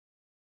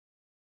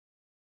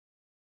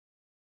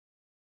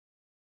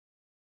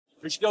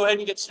We should go ahead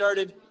and get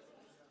started.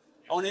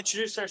 I want to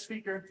introduce our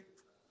speaker.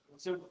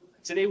 So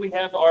today we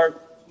have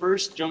our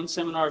first Jones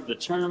seminar of the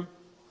term.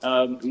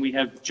 And we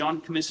have John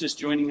Kymissis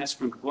joining us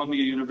from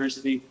Columbia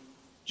University.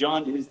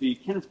 John is the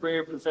Kenneth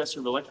Breyer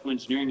Professor of Electrical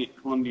Engineering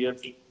at Columbia,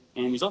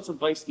 and he's also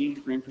Vice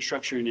Dean for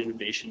Infrastructure and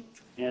Innovation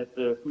at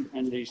the Food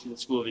Foundation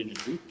School of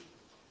Engineering.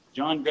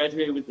 John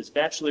graduated with his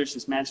bachelor's,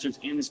 his master's,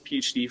 and his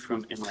PhD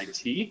from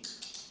MIT.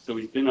 So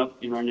he's been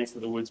up in our neck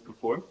of the woods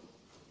before.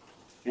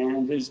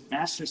 And his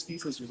master's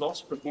thesis was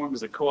also performed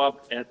as a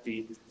co-op at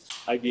the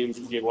IBM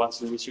T.J.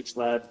 Watson Research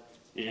Lab,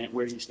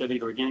 where he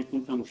studied organic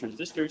thin film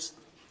transistors.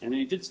 And then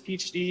he did his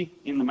PhD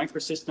in the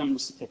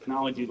Microsystems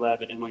Technology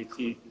Lab at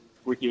MIT,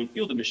 working on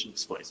field emission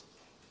displays.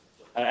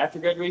 After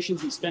graduation,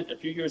 he spent a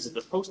few years as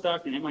a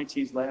postdoc in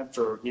MIT's lab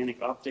for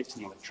organic optics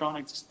and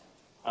electronics,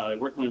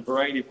 working on a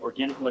variety of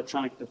organic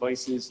electronic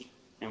devices,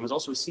 and was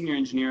also a senior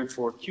engineer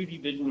for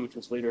QD Vision, which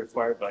was later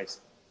acquired by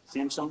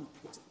Samsung.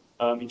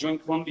 He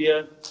joined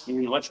Columbia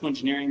in electrical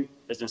engineering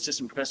as an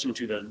assistant professor in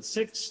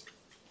 2006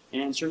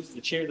 and served as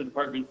the chair of the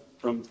department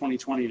from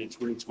 2020 to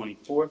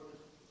 2024.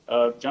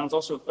 John is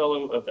also a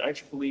fellow of the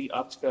IEEE,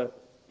 Optica,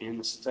 and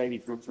the Society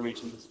for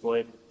Information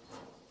Display,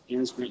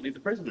 and is currently the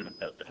president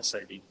of the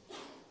SID.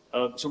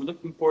 So we're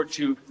looking forward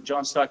to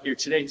John's talk here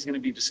today. He's going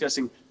to be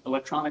discussing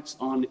electronics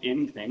on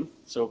anything.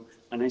 So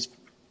a nice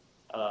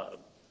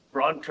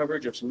broad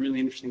coverage of some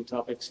really interesting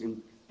topics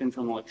in thin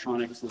film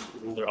electronics and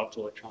other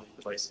optoelectronic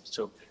devices.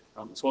 So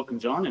let's welcome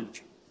John and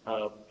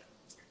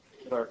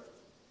get our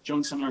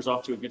Jones seminars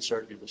off to a good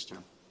start here this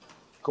term.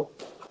 Cool.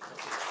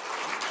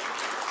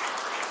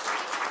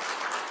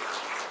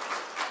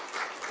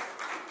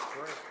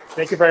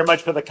 Thank you very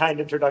much for the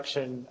kind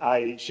introduction.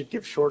 I should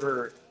give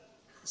shorter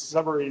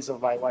summaries of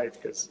my life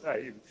because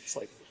it's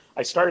like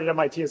I started at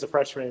MIT as a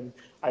freshman,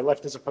 I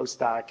left as a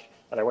postdoc,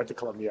 and I went to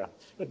Columbia.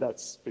 And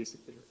that's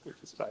basically it, which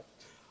is fine.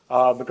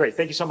 But great,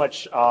 thank you so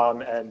much,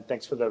 and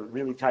thanks for the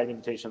really kind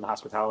invitation and the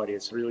hospitality.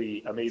 It's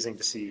really amazing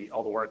to see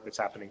all the work that's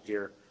happening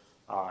here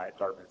at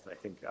Dartmouth. I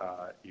think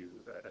you,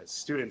 as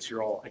students,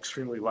 you're all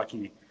extremely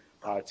lucky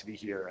to be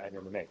here and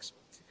in the mix.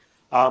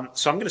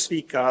 So I'm going to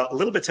speak a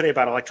little bit today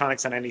about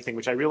electronics on anything,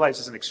 which I realize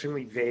is an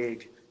extremely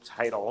vague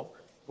title,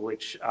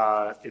 which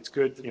it's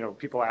good, you know,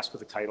 people ask for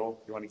the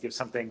title. You want to give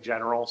something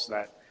general so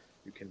that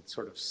you can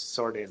sort of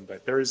sort in,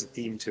 but there is a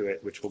theme to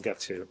it, which we'll get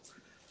to.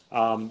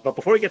 But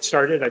before we get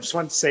started, I just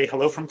wanted to say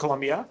hello from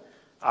Columbia.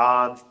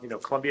 You know,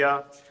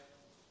 Columbia,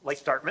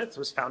 like Dartmouth,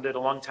 was founded a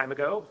long time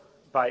ago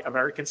by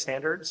American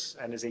standards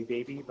and is a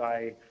baby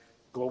by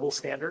global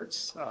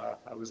standards.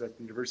 I was at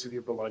the University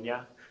of Bologna,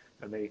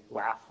 and they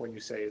laugh when you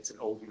say it's an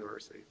old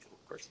university.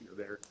 Of course, you know,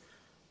 they're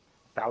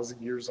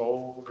 1,000 years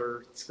old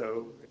or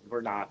so. We're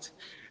not,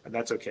 and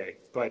that's okay.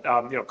 But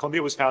you know,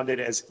 Columbia was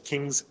founded as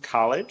King's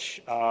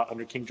College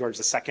under King George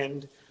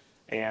II,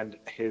 and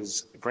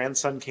his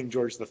grandson, King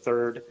George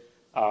III,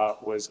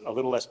 was a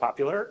little less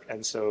popular,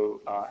 and so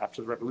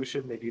after the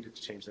Revolution, they needed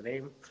to change the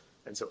name,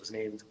 and so it was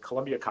named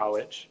Columbia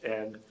College.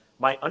 And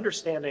my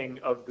understanding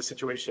of the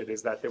situation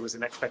is that there was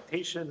an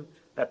expectation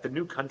that the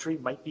new country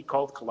might be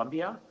called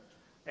Columbia,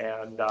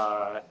 and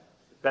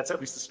that's at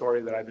least the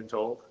story that I've been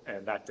told,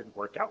 and that didn't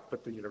work out,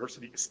 but the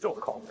university is still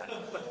called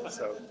that.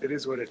 So it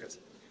is what it is.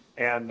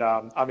 And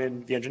I'm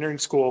in the engineering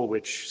school,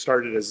 which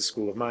started as a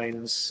school of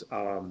mines,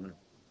 and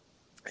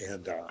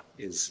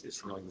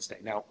is going to stay.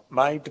 Now,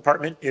 my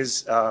department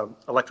is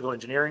electrical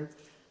engineering,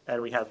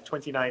 and we have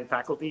 29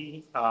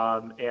 faculty,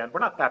 and we're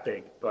not that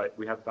big, but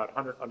we have about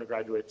 100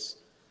 undergraduates.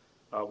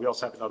 We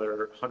also have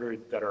another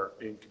 100 that are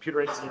in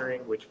computer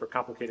engineering, which for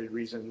complicated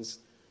reasons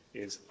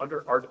is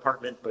under our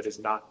department, but is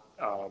not,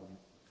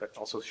 but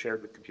also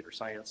shared with computer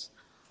science.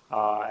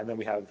 And then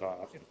we have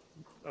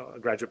a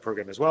graduate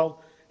program as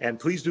well. And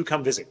please do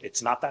come visit.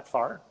 It's not that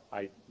far.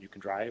 You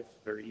can drive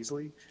very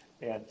easily.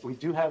 And we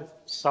do have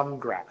some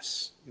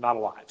grass, not a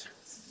lot.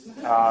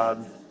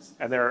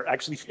 And there are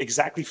actually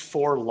exactly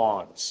 4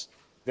 lawns.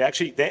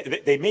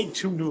 They made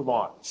 2 new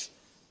lawns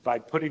by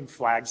putting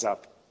flags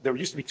up. There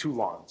used to be 2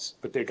 lawns,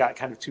 but they got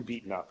kind of too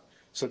beaten up.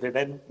 So they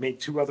then made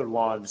 2 other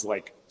lawns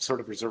like sort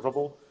of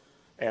reservable.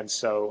 And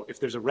so if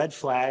there's a red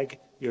flag,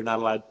 you're not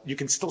allowed, you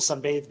can still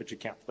sunbathe, but you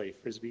can't play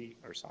frisbee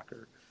or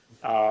soccer.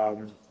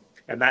 And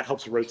that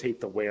helps rotate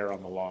the wear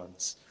on the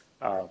lawns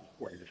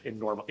in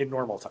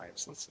normal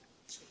times, let's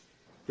say,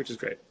 which is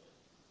great.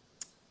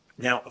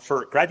 Now,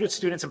 for graduate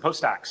students and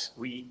postdocs,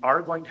 we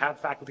are going to have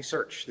faculty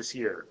search this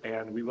year,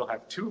 and we will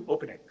have 2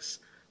 openings.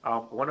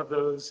 One of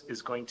those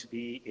is going to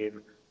be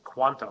in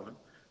quantum,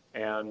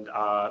 and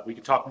we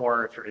can talk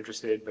more if you're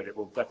interested, but it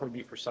will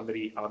definitely be for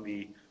somebody on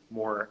the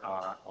more,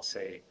 I'll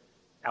say,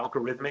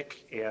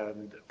 algorithmic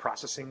and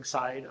processing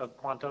side of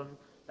quantum,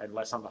 and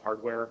less on the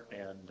hardware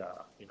and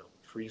you know,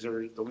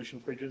 freezer dilution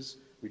fridges.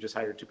 We just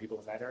hired 2 people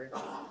in that area.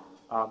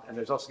 And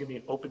there's also going to be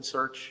an open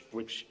search,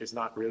 which is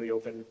not really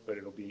open, but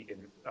it'll be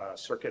in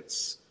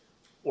circuits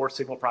or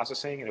signal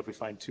processing. And if we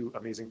find 2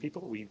 amazing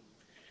people, we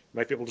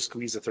might be able to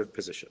squeeze a 3rd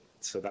position.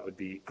 So that would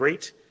be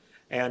great.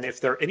 And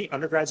if there are any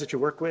undergrads that you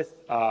work with,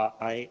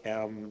 I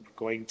am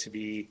going to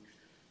be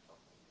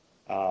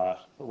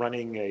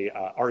running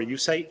a RU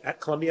site at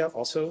Columbia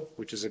also,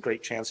 which is a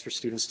great chance for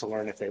students to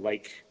learn if they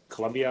like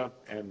Columbia,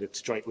 and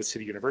it's joint with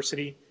City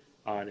University,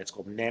 and it's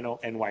called Nano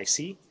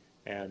NYC,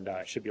 and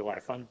it should be a lot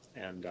of fun.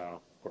 And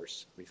of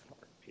course, we have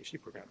our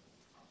PhD program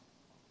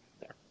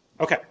there.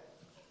 Okay.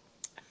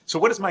 So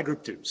what does my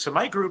group do? So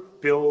my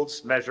group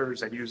builds,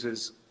 measures, and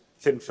uses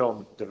thin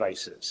film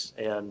devices.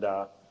 And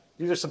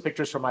these are some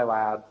pictures from my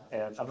lab,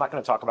 and I'm not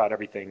going to talk about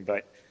everything,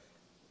 but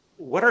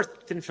what are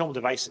thin film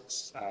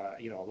devices?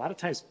 A lot of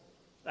times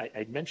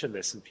I mention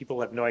this and people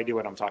have no idea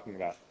what I'm talking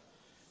about.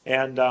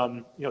 And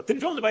thin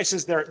film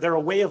devices, they're a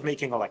way of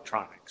making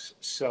electronics.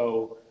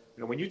 So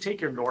when you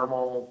take your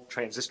normal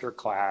transistor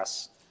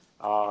class,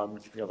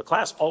 the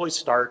class always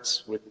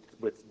starts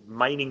with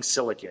mining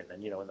silicon.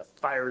 And in the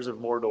fires of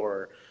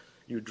Mordor,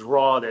 you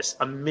draw this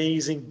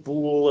amazing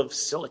boule of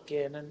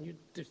silicon, and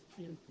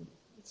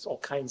it's all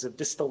kinds of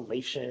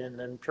distillation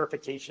and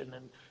purification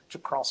and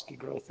Czochralski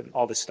growth and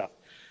all this stuff.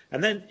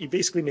 And then you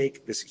basically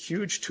make this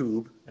huge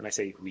tube, and I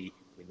say we,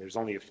 there's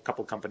only a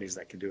couple companies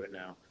that can do it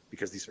now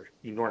because these are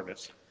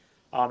enormous.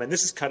 And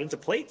this is cut into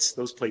plates.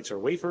 Those plates are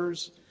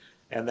wafers.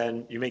 And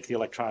then you make the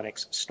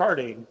electronics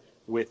starting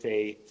with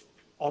a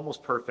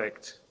almost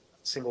perfect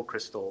single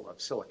crystal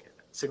of silicon.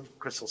 Single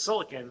crystal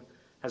silicon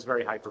has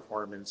very high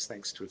performance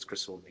thanks to its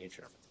crystal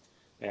nature.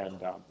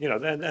 And,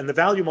 and the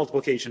value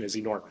multiplication is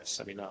enormous.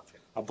 I mean,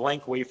 a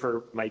blank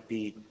wafer might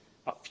be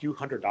a few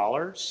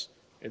 $100s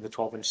in the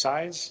 12-inch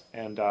size,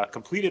 and a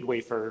completed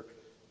wafer,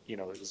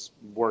 is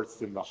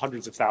worth in the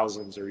hundreds of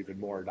thousands or even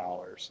more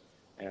dollars.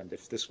 And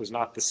if this was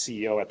not the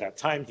CEO at that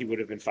time, he would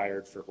have been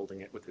fired for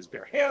holding it with his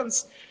bare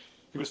hands.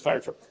 He was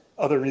fired for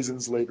other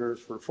reasons later,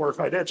 for poor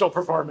financial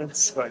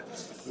performance. But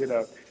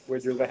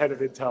when you're the head of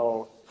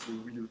Intel,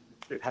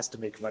 it has to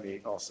make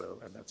money also,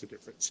 and that's a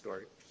different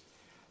story.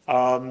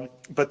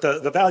 But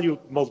the value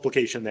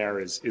multiplication there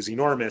is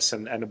enormous,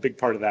 and a big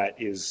part of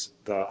that is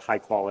the high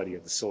quality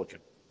of the silicon.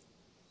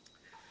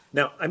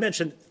 Now, I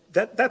mentioned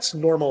that's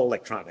normal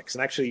electronics,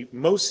 and actually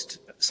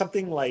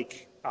something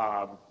like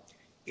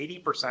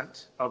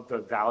 80% of the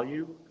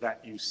value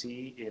that you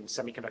see in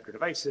semiconductor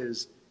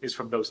devices is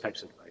from those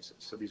types of devices.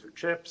 So these are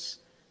chips,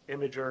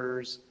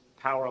 imagers,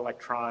 power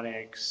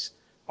electronics,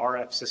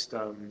 RF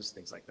systems,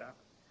 things like that.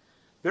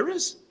 There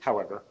is,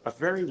 however, a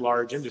very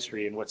large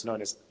industry in what's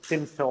known as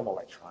thin film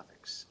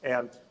electronics.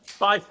 And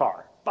by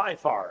far,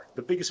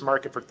 the biggest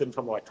market for thin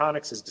film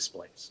electronics is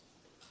displays.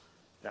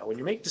 Now, when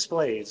you make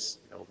displays,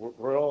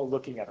 we're all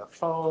looking at our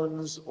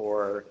phones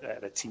or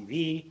at a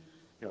TV.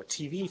 A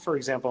TV, for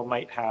example,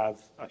 might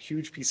have a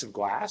huge piece of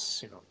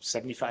glass,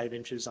 75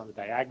 inches on the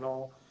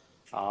diagonal.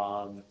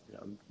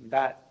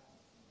 That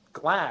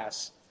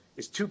glass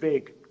is too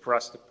big for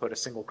us to put a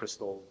single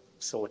crystal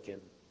silicon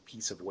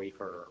piece of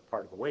wafer or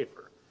part of a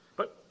wafer.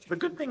 But the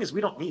good thing is we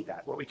don't need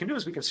that. What we can do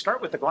is we can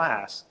start with the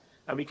glass,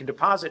 and we can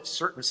deposit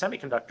certain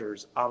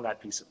semiconductors on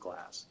that piece of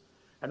glass.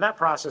 And that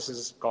process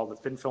is called the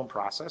thin film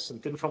process.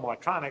 And thin film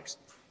electronics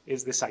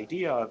is this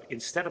idea of,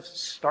 instead of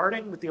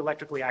starting with the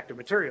electrically active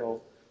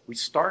material, we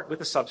start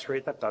with a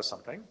substrate that does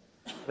something,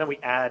 and then we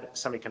add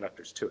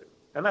semiconductors to it.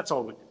 And that's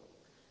all we do.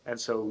 And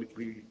so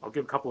I'll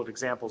give a couple of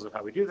examples of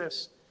how we do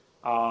this.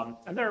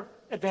 And there are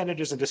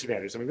advantages and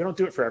disadvantages. I mean, we don't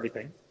do it for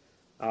everything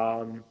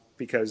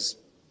because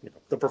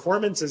the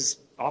performance is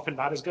often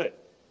not as good.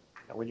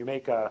 And when you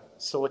make a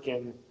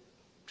silicon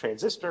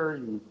transistor,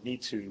 you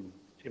need to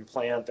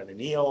implant an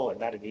anneal, and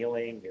that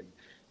annealing and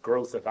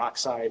growth of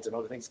oxides and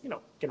other things,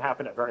 can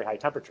happen at very high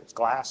temperatures.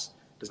 Glass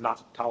does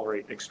not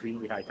tolerate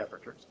extremely high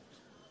temperatures.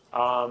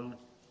 And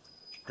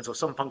so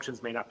some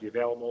functions may not be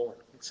available,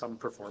 some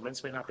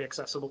performance may not be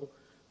accessible.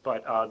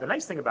 But the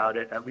nice thing about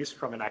it, at least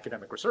from an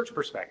academic research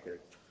perspective,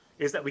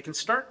 is that we can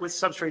start with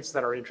substrates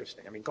that are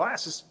interesting. I mean,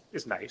 glass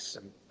is nice,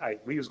 and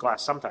we use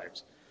glass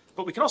sometimes.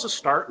 But we can also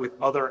start with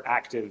other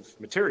active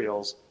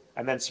materials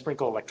and then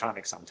sprinkle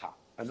electronics on top.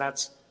 And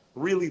that's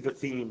really the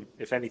theme,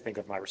 if anything,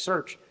 of my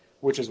research,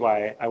 which is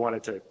why I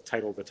wanted to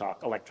title the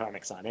talk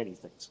Electronics on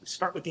Anything. So we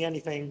start with the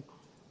anything,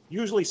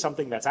 usually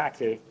something that's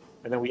active,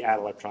 and then we add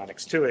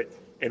electronics to it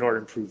in order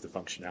to improve the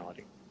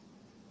functionality.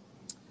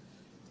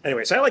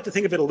 Anyway, so I like to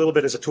think of it a little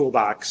bit as a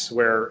toolbox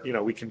where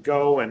we can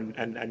go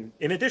and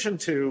in addition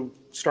to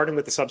starting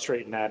with the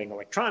substrate and adding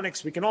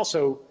electronics, we can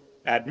also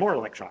add more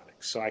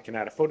electronics. So I can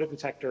add a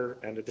photodetector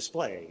and a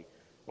display,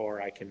 or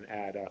I can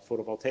add a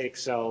photovoltaic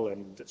cell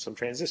and some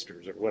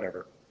transistors or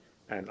whatever.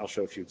 And I'll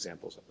show a few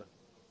examples of them.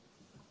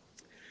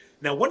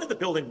 Now, one of the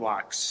building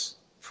blocks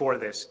for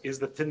this is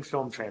the thin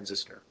film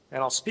transistor.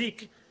 And I'll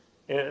speak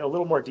in a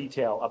little more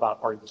detail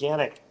about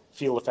organic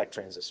field effect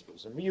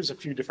transistors. And we use a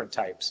few different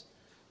types.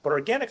 But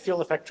organic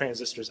field effect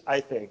transistors, I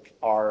think,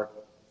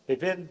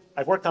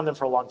 I've worked on them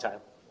for a long time.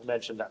 I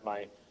mentioned that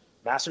my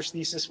master's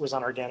thesis was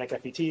on organic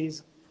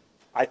FETs.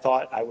 I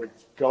thought I would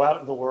go out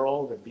in the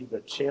world and be the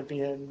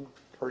champion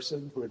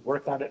person who had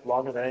worked on it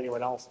longer than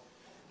anyone else.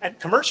 And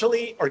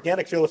commercially,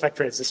 organic field effect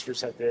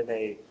transistors have been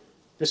a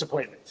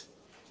disappointment.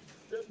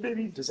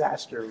 Maybe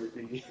disaster would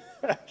be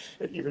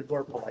an even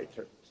more polite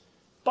term.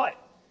 But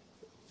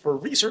for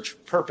research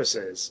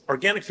purposes,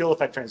 organic field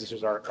effect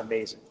transistors are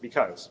amazing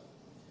because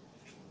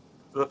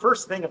the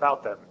first thing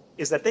about them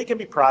is that they can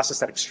be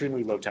processed at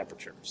extremely low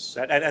temperatures.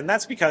 And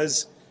that's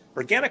because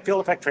organic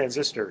field effect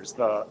transistors,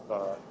 the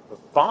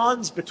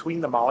bonds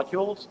between the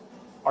molecules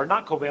are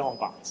not covalent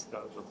bonds.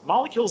 The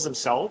molecules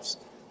themselves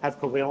have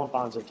covalent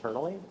bonds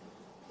internally,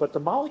 but the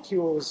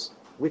molecules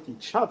with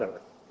each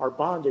other are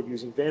bonded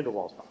using van der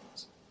Waals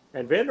bonds.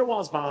 And van der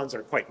Waals bonds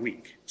are quite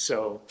weak.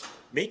 So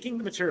making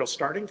the material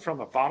starting from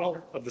a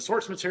bottle of the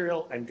source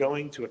material and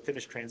going to a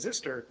finished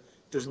transistor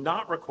does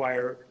not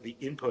require the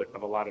input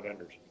of a lot of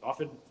energy,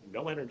 often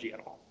no energy at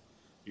all.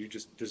 You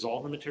just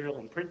dissolve the material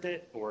and print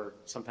it, or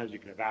sometimes you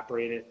can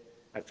evaporate it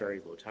at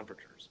very low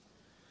temperatures.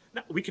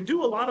 Now, we can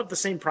do a lot of the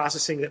same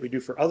processing that we do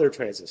for other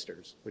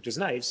transistors, which is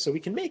nice. So we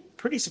can make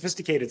pretty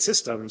sophisticated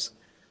systems,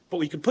 but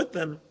we can put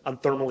them on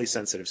thermally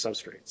sensitive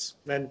substrates.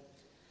 And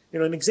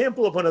an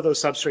example of one of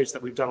those substrates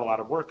that we've done a lot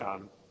of work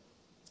on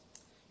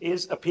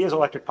is a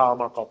piezoelectric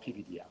polymer called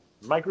PVDF.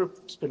 My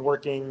group's been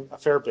working a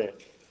fair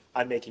bit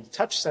on making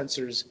touch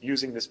sensors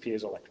using this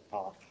piezoelectric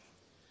polymer.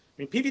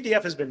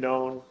 PVDF has been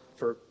known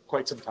for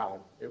quite some time.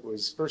 It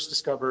was first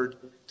discovered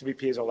to be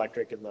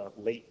piezoelectric in the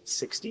late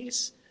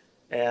 60s,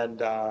 and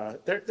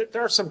there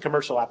are some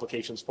commercial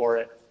applications for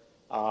it.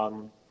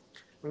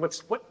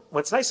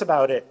 What's nice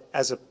about it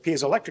as a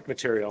piezoelectric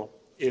material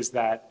is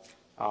that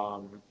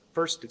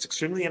first, it's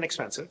extremely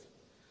inexpensive,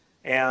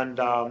 and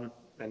the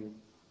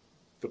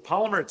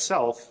polymer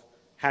itself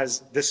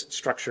has this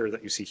structure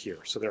that you see here.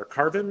 So there are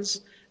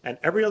carbons, and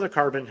every other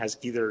carbon has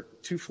either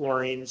 2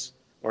 fluorines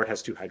or it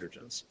has 2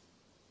 hydrogens.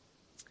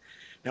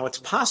 Now, it's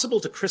possible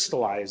to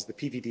crystallize the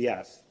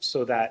PVDF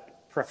so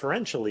that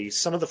preferentially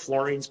some of the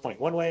fluorines point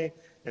one way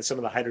and some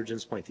of the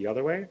hydrogens point the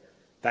other way.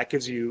 That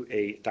gives you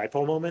a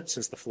dipole moment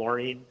since the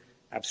fluorine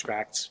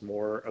abstracts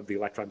more of the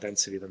electron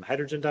density than the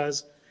hydrogen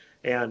does.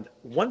 And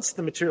once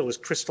the material is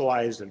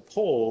crystallized and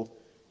poled,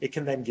 it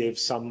can then give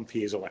some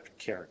piezoelectric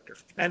character.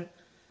 And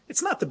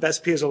it's not the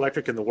best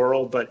piezoelectric in the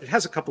world, but it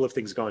has a couple of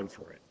things going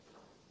for it.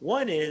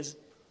 One is,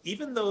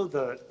 even though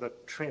the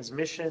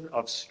transmission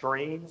of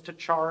strain to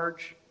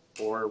charge,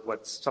 or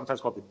what's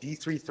sometimes called the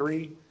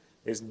D33,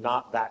 is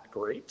not that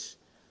great,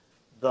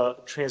 the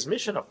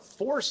transmission of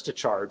force to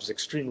charge is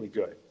extremely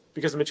good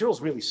because the material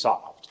is really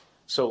soft.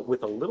 So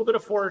with a little bit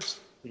of force,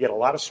 you get a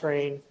lot of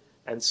strain,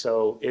 and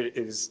so it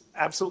is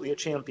absolutely a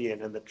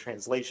champion in the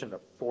translation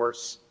of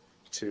force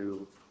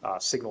to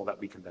signal that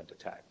we can then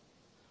detect.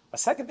 A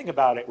second thing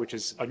about it, which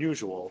is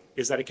unusual,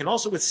 is that it can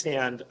also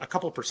withstand a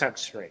couple %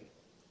 strain.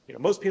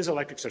 Most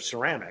piezoelectrics are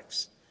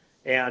ceramics,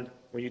 and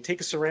when you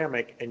take a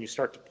ceramic and you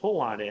start to pull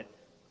on it,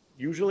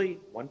 usually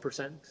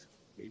 1%,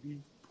 maybe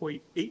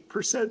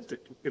 0.8%,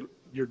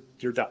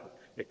 you're done.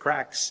 It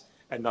cracks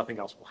and nothing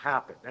else will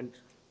happen. And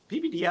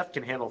PVDF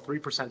can handle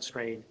 3%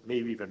 strain,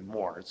 maybe even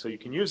more. So you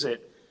can use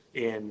it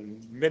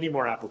in many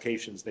more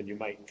applications than you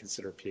might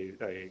consider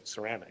a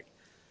ceramic.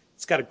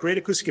 It's got a great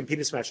acoustic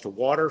impedance match to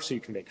water, so you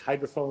can make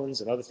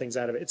hydrophones and other things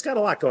out of it. It's got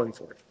a lot going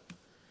for it.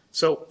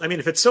 So,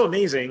 if it's so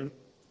amazing,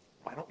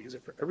 why don't we use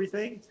it for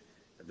everything?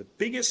 And the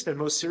biggest and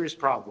most serious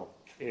problem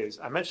is,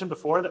 I mentioned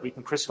before that we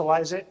can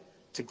crystallize it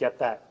to get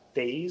that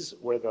phase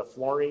where the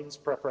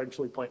fluorines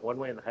preferentially point one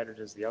way and the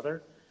hydrogens the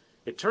other.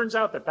 It turns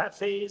out that that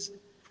phase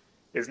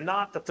is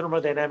not the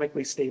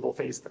thermodynamically stable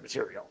phase of the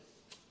material.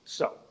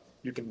 So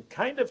you can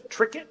kind of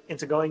trick it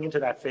into going into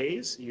that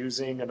phase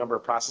using a number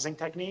of processing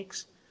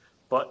techniques,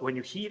 but when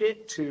you heat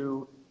it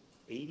to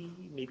 80,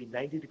 maybe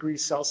 90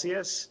 degrees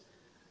Celsius,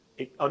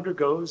 it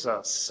undergoes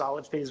a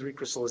solid phase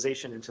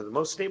recrystallization into the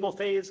most stable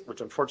phase, which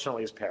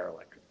unfortunately is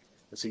paraelectric.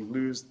 And so you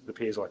lose the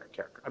piezoelectric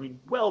character.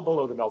 Well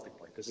below the melting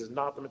point. This is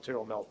not the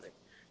material melting.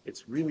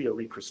 It's really a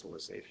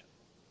recrystallization.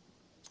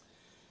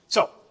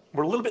 So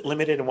we're a little bit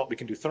limited in what we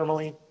can do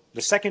thermally.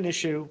 The second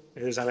issue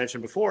is, as I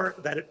mentioned before,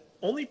 that it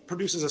only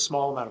produces a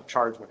small amount of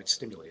charge when it's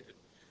stimulated.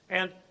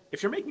 And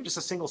if you're making just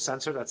a single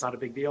sensor, that's not a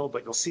big deal,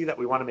 but you'll see that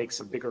we want to make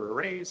some bigger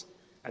arrays,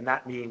 and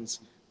that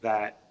means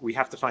that we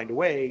have to find a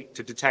way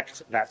to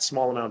detect that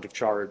small amount of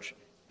charge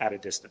at a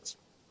distance.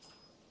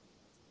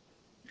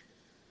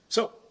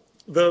 So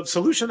the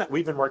solution that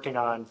we've been working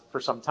on for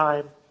some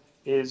time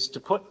is to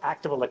put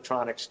active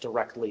electronics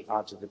directly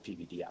onto the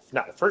PVDF.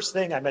 Now, the first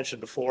thing I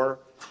mentioned before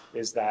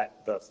is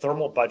that the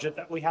thermal budget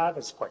that we have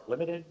is quite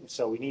limited,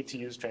 so we need to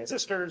use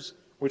transistors,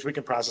 which we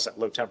can process at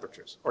low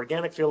temperatures.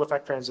 Organic field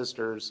effect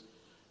transistors,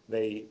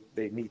 they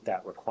meet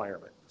that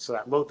requirement. So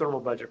that low thermal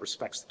budget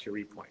respects the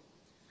Curie point.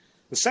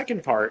 The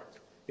second part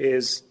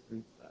is,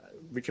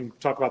 we can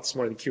talk about this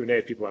more in the Q&A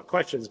if people have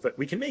questions, but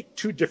we can make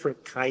 2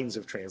 different kinds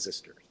of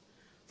transistors.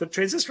 The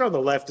transistor on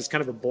the left is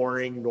kind of a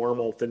boring,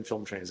 normal thin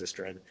film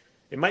transistor, and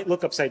it might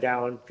look upside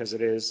down because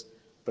it is,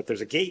 but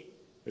there's a gate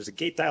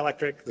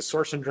dielectric, the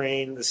source and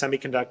drain, the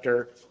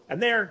semiconductor,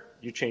 and there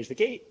you change the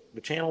gate,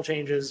 the channel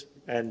changes,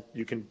 and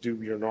you can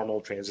do your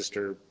normal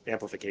transistor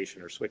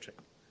amplification or switching.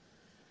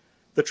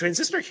 The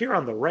transistor here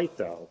on the right,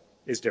 though,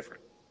 is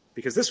different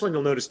because this one,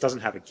 you'll notice,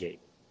 doesn't have a gate.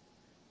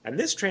 And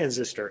this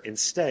transistor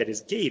instead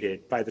is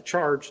gated by the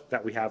charge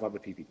that we have on the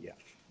PVDF.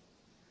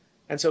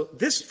 And so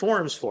this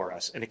forms for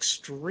us an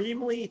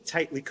extremely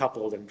tightly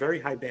coupled and very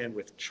high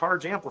bandwidth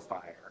charge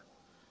amplifier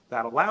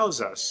that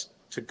allows us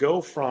to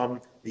go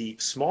from the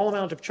small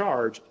amount of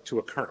charge to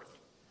a current.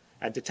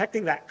 And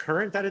detecting that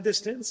current at a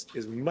distance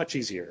is much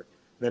easier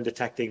than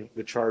detecting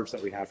the charge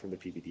that we have from the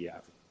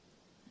PVDF.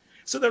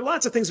 So there are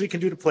lots of things we can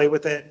do to play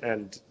with it.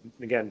 And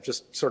again,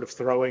 just sort of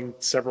throwing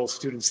several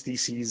students'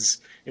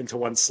 theses into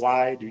one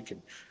slide. You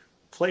can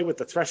play with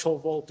the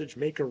threshold voltage,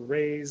 make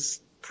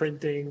arrays,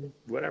 printing,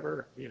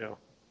 whatever,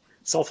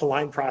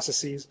 self-aligned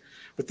processes.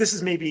 But this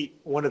is maybe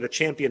one of the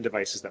champion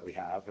devices that we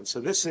have. And so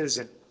this is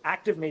an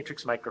active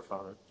matrix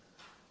microphone.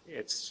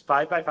 It's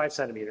 5 by 5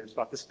 centimeters,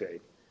 about this big.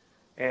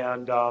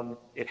 And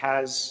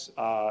it's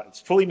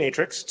fully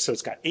matrixed, so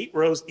it's got 8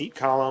 rows, 8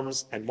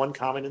 columns, and 1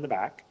 common in the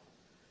back.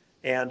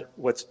 And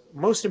what's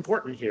most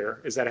important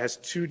here is that it has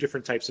 2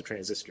 different types of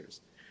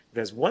transistors. It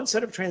has one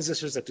set of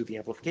transistors that do the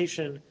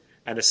amplification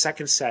and a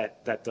second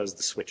set that does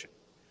the switching.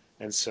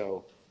 And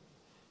so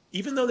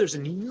even though there's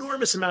an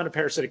enormous amount of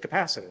parasitic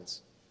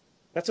capacitance,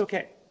 that's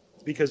okay,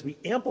 because we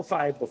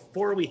amplify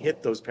before we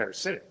hit those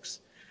parasitics.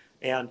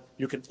 And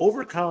you can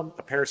overcome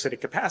a parasitic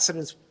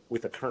capacitance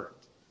with a current,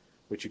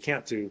 which you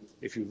can't do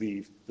if you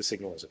leave the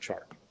signal as a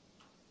chart.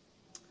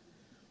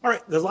 All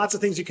right, there's lots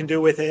of things you can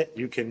do with it.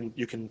 You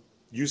can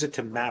use it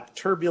to map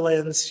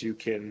turbulence. You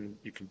can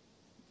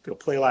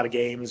play a lot of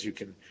games.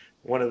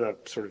 One of the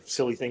sort of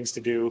silly things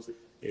to do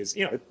is,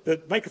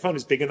 the microphone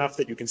is big enough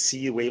that you can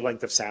see the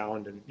wavelength of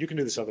sound, and you can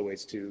do this other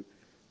ways too.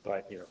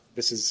 But,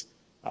 this is,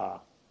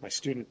 my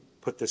student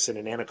put this in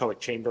an anechoic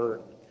chamber,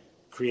 and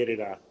created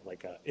a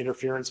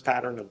interference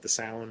pattern of the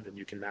sound, and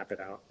you can map it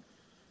out.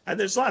 And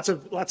there's lots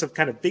of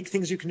kind of big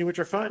things you can do which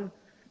are fun.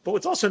 But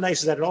what's also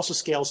nice is that it also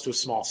scales to a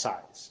small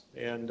size.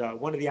 And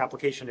one of the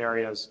application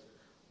areas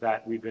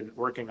that we've been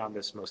working on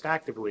this most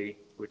actively,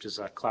 which is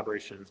a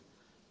collaboration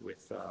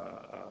with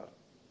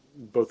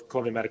both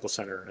Columbia Medical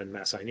Center and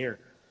Mass Eye and Ear,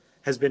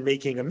 has been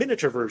making a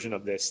miniature version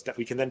of this that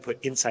we can then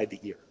put inside the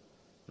ear.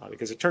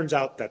 Because it turns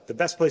out that the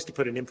best place to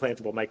put an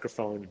implantable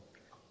microphone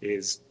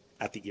is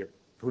at the ear.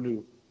 Who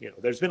knew?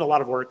 There's been a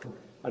lot of work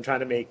on trying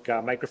to make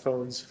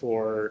microphones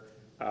for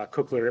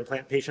cochlear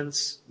implant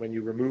patients. When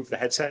you remove the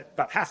headset,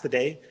 about half the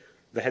day,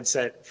 the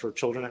headset, for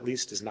children at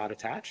least, is not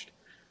attached.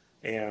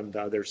 And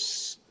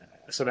there's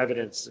some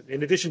evidence,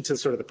 in addition to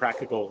sort of the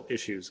practical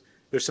issues,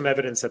 there's some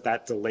evidence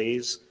that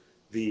delays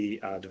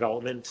the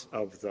development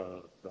of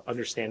the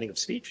understanding of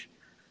speech.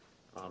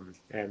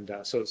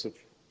 So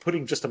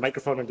putting just a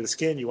microphone under the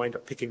skin, you wind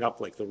up picking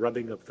up like the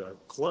rubbing of the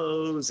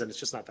clothes, and it's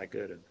just not that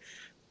good. And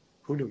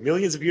who knew?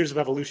 Millions of years of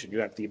evolution. You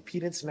have the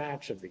impedance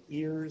match of the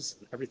ears,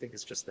 and everything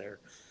is just there.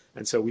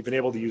 And so we've been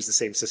able to use the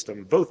same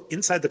system both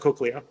inside the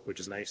cochlea, which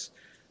is nice,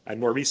 and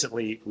more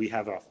recently we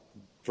have a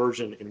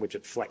version in which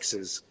it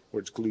flexes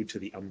where it's glued to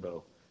the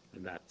umbo,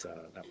 and that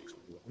works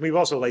really well. We've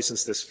also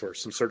licensed this for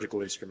some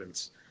surgical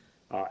instruments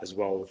as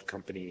well with a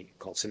company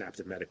called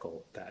Synaptive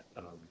Medical that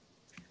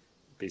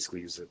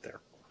basically uses it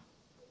there.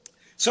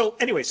 So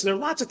anyway, so there are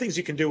lots of things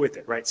you can do with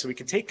it, right? So we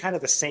can take kind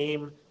of the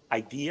same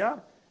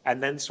idea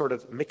and then sort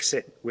of mix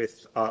it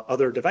with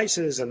other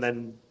devices. And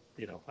then,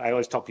 I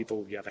always tell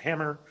people you have a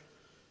hammer.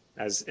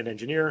 As an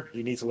engineer,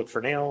 you need to look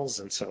for nails.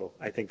 And so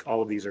I think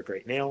all of these are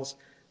great nails.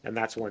 And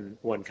that's one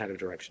kind of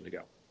direction to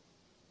go.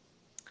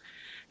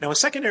 Now, a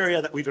second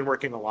area that we've been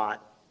working a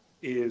lot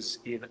is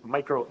in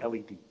micro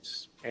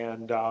LEDs.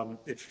 And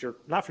if you're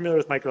not familiar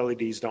with micro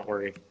LEDs, don't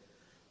worry.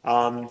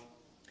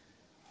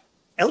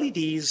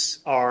 LEDs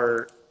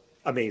are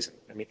amazing.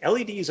 I mean,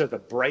 LEDs are the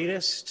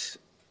brightest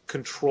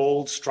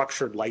controlled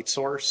structured light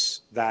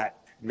source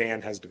that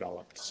man has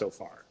developed so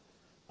far.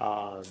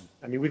 I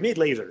mean, we've made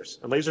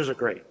lasers, and lasers are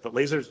great, but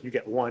lasers, you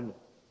get one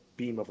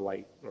beam of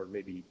light or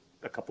maybe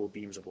a couple of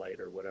beams of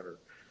light or whatever.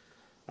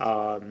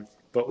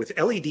 But with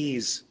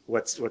LEDs,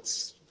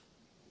 what's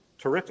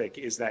terrific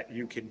is that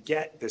you can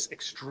get this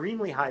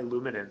extremely high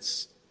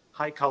luminance,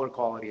 high color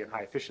quality, and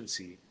high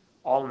efficiency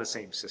all in the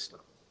same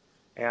system.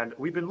 And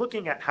we've been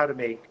looking at how to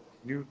make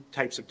new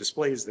types of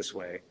displays this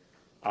way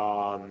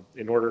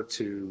in order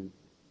to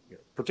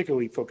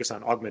particularly focus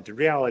on augmented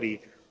reality,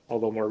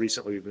 although more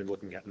recently we've been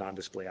looking at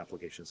non-display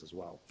applications as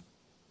well.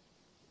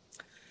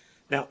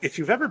 Now, if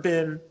you've ever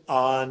been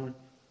on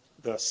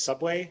the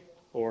subway,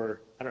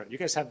 or I don't know, you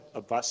guys have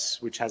a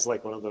bus which has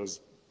like one of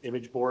those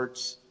image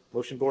boards,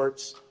 motion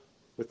boards,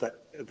 with the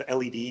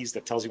LEDs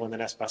that tells you when the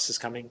next bus is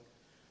coming.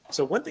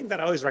 So one thing that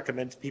I always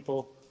recommend to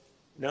people,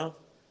 no?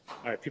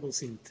 All right, people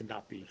seem to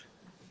not be.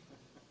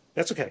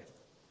 That's okay.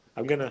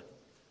 All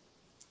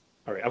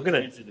right, I'm gonna.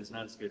 The answer is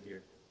not as good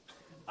here.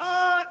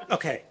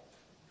 Okay.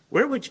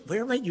 Where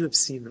might you have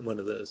seen one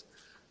of those?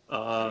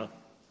 I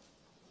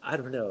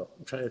don't know.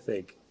 I'm trying to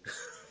think.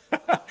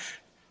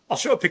 I'll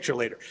show a picture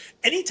later.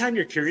 Anytime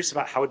you're curious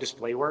about how a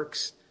display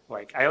works,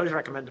 like I always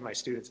recommend to my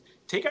students,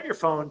 take out your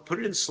phone, put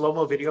it in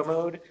slow-mo video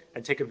mode,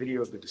 and take a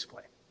video of the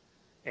display.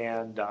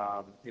 And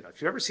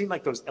if you've ever seen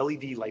like those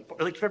LED light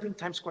bulbs, like if you've ever been in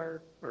Times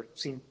Square or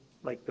seen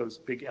like those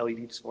big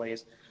LED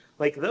displays,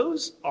 like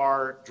those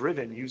are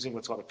driven using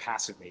what's called a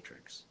passive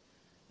matrix.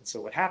 And so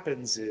what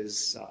happens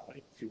is,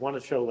 if you want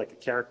to show like a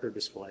character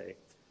display,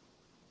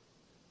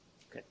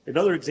 okay.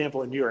 Another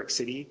example in New York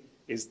City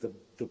is the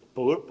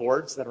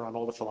boards that are on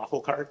all the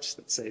falafel carts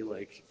that say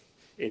like,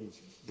 in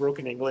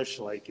broken English,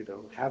 like,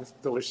 have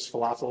delicious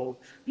falafel.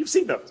 You've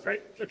seen those,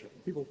 right? Okay,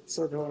 people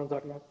sort of know what I'm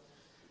talking about.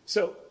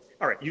 So,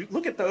 all right, you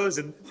look at those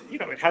and,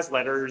 it has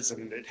letters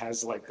and it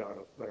has like,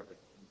 whatever,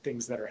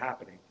 things that are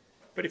happening.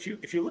 But if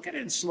you look at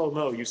it in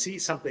slow-mo, you see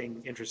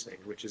something interesting,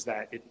 which is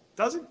that it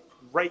doesn't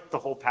write the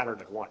whole pattern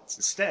at once.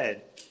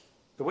 Instead,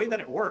 the way that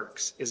it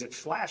works is it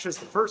flashes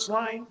the first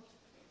line,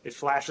 it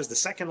flashes the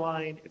second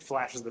line, it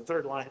flashes the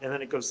third line, and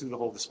then it goes through the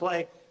whole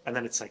display, and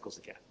then it cycles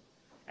again.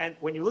 And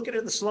when you look at it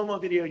in the slow-mo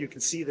video, you can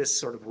see this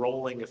sort of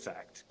rolling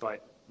effect.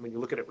 But when you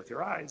look at it with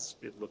your eyes,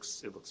 it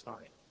looks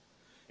fine.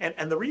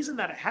 And the reason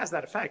that it has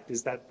that effect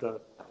is that the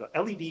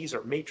LEDs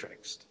are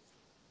matrixed.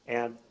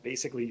 And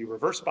basically, you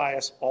reverse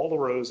bias all the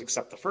rows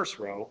except the first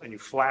row, and you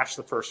flash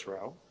the first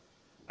row.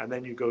 And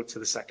then you go to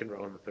the second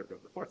row and the third row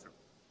and the fourth row.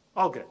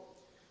 All good.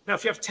 Now,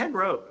 if you have 10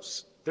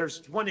 rows,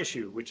 there's one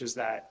issue, which is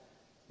that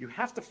you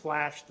have to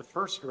flash the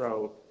first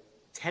row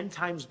 10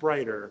 times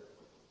brighter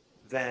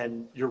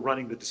than you're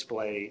running the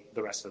display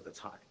the rest of the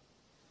time.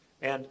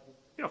 And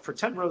for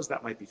 10 rows,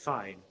 that might be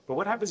fine. But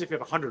what happens if you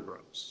have 100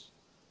 rows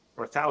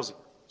or 1,000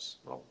 rows?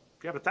 Well,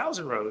 if you have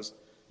 1,000 rows,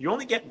 you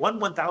only get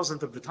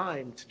 1/1000th of the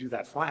time to do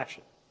that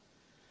flashing.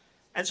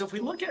 And so if we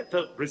look at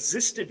the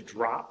resistive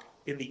drop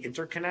in the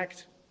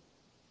interconnect,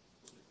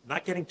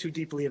 not getting too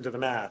deeply into the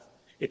math,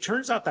 it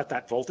turns out that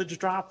that voltage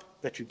drop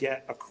that you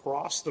get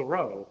across the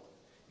row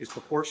is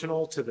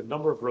proportional to the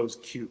number of rows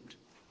cubed.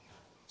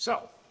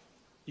 So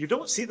you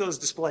don't see those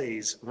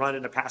displays run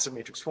in a passive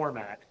matrix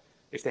format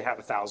if they have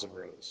 1,000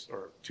 rows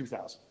or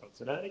 2,000 rows.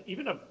 And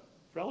even a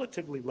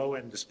relatively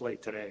low-end display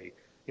today,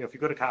 if you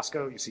go to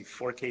Costco, you see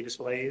 4K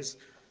displays.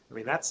 I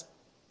mean, that's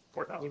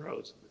 4,000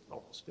 rows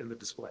almost in the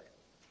display.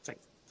 It's like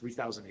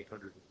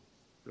 3,800.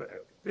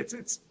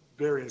 It's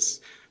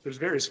various. There's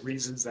various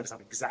reasons that it's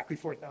not exactly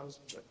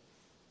 4,000, but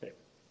anyway,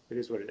 it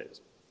is what it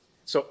is.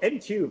 So n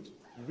cubed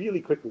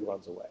really quickly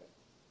runs away.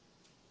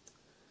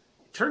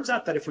 It turns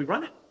out that if we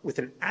run it with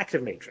an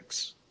active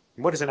matrix,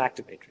 and what is an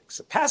active matrix?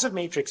 A passive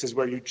matrix is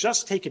where you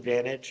just take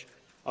advantage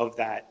of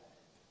that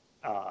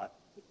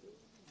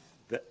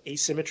the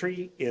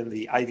asymmetry in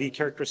the IV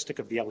characteristic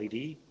of the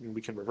LED, and we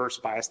can reverse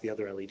bias the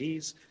other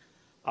LEDs.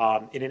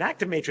 In an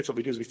active matrix, what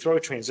we do is we throw a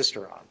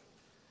transistor on.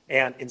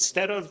 And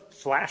instead of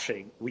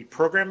flashing, we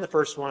program the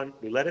first one,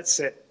 we let it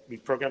sit, we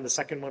program the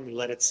second one, we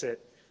let it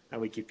sit, and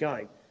we keep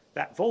going.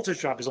 That voltage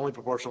drop is only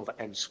proportional to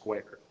n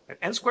squared. And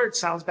n squared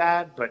sounds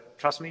bad, but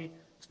trust me,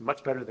 it's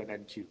much better than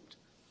n cubed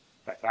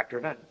by factor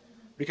of n.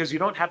 Because you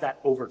don't have that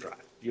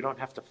overdrive. You don't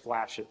have to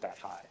flash it that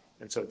high.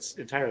 And so it's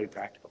entirely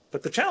practical.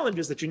 But the challenge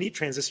is that you need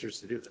transistors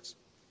to do this.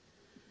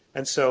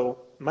 And so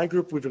my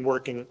group, we've been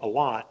working a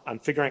lot on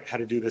figuring out how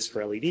to do this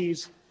for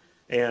LEDs.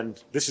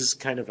 And this is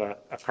kind of a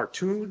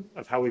cartoon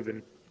of how we've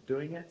been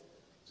doing it.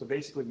 So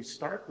basically, we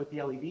start with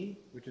the LED,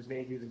 which is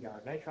made using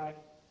gallium nitride,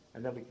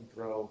 and then we can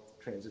throw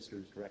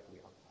transistors directly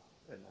on top.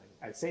 And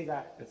I say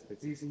that as if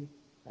it's easy,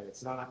 and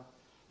it's not.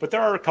 But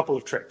there are a couple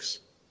of tricks.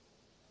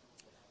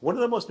 One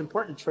of the most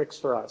important tricks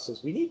for us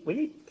is we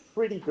need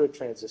pretty good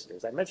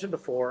transistors. I mentioned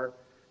before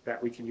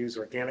that we can use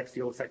organic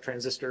field effect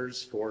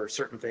transistors for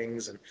certain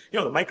things. And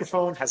the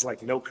microphone has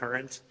like no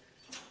current.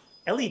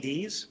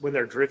 LEDs, when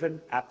they're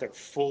driven at their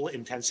full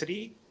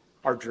intensity,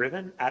 are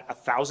driven at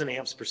 1,000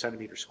 amps per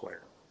centimeter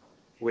squared,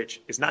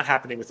 which is not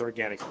happening with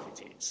organic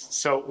LEDs.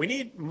 So we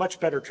need much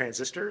better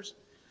transistors.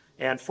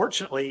 And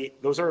fortunately,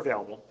 those are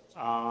available.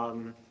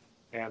 And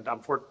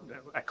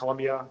at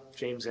Columbia,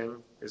 James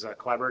Im is a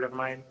collaborator of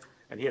mine,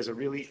 and he has a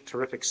really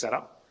terrific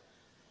setup,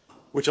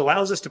 which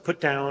allows us to put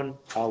down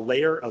a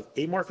layer of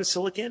amorphous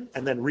silicon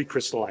and then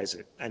recrystallize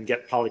it and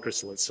get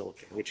polycrystalline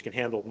silicon, which can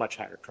handle much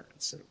higher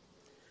currents.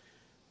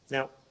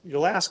 Now,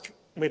 you'll ask,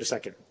 wait a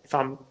second, if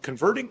I'm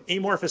converting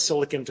amorphous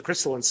silicon to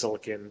crystalline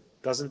silicon,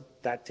 doesn't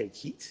that take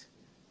heat?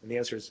 And the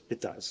answer is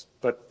it does.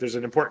 But there's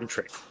an important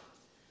trick,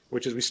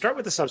 which is we start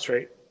with the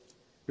substrate.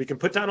 We can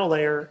put down a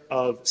layer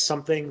of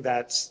something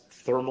that's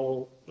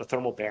a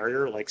thermal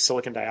barrier like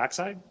silicon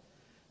dioxide.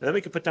 And then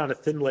we can put down a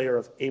thin layer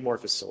of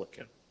amorphous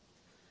silicon.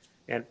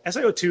 And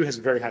SiO2 has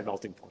a very high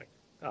melting point,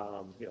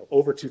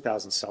 over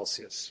 2,000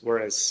 Celsius,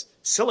 whereas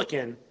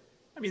silicon,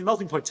 the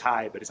melting point's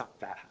high, but it's not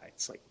that high.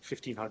 It's like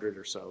 1,500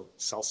 or so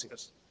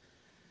Celsius.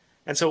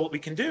 And so what we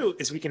can do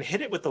is we can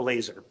hit it with the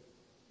laser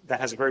that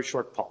has a very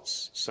short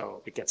pulse.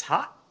 So it gets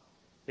hot,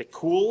 it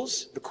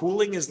cools. The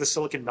cooling is the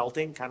silicon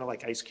melting, kind of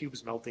like ice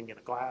cubes melting in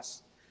a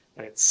glass.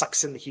 And it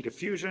sucks in the heat of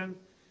fusion.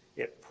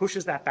 It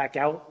pushes that back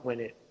out when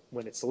it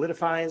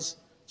solidifies,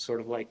 sort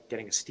of like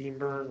getting a steam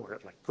burn where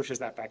it like pushes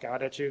that back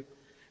out at you.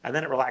 And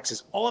then it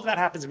relaxes. All of that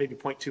happens in maybe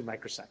 0.2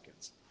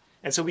 microseconds.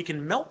 And so we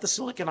can melt the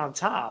silicon on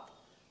top,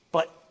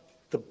 but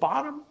the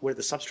bottom where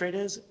the substrate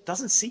is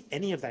doesn't see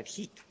any of that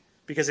heat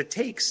because it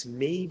takes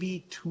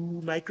maybe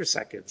 2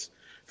 microseconds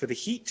for the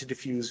heat to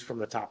diffuse from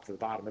the top to the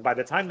bottom. And by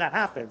the time that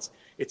happens,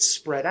 it's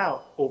spread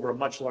out over a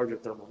much larger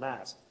thermal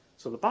mass.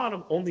 So the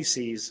bottom only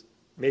sees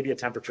maybe a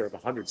temperature of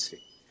 100 C.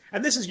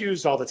 And this is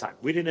used all the time.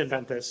 We didn't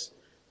invent this.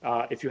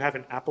 If you have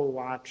an Apple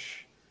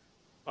Watch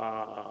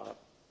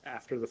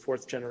after the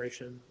 4th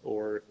generation,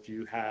 or if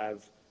you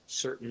have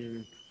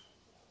certain,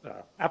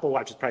 Apple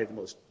Watch is probably the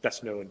most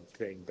best known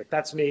thing, but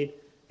that's made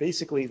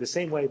basically the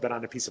same way, but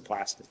on a piece of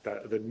plastic.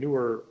 The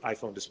newer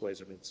iPhone displays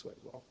are made this way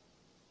as well.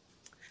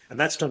 And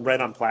that's done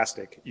right on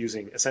plastic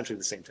using essentially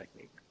the same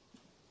technique.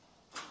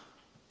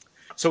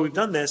 So we've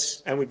done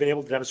this, and we've been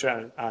able to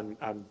demonstrate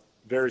on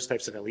various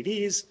types of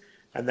LEDs,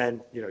 and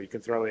then you can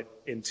throw it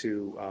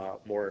into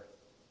more.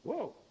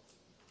 Whoa!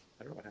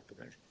 I don't know what happened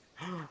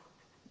there.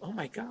 Oh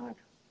my God!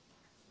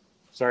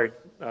 Sorry,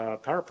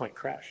 PowerPoint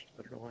crashed.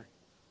 I don't know why.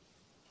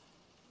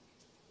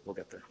 We'll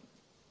get there.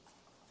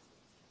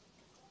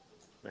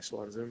 Am I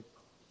still on Zoom?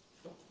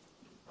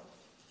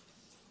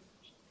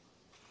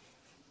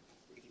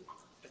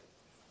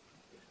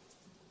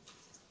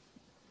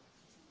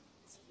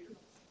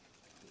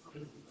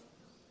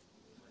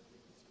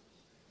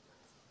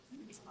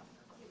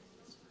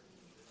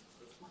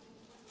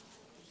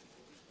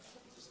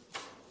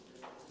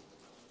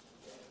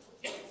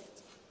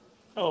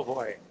 Oh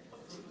boy.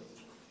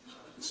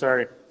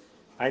 Sorry.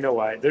 I know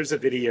why. There's a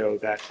video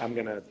that I'm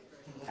going to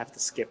have to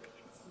skip.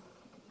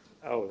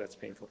 Oh, that's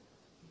painful.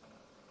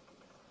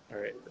 All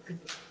right.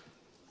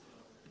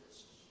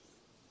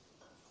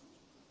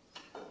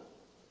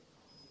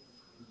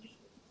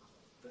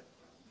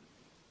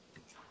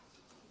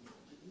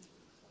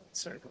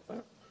 Sorry about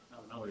that.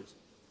 No worries.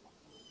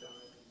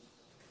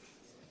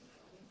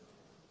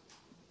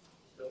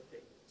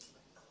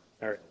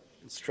 All right.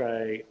 Let's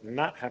try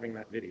not having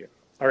that video.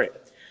 All right.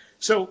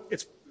 So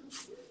it's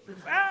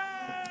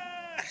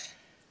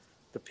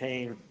the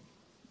pain.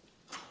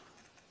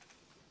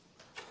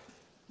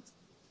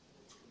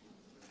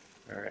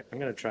 All right. I'm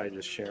going to try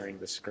just sharing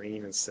the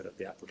screen instead of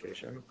the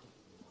application.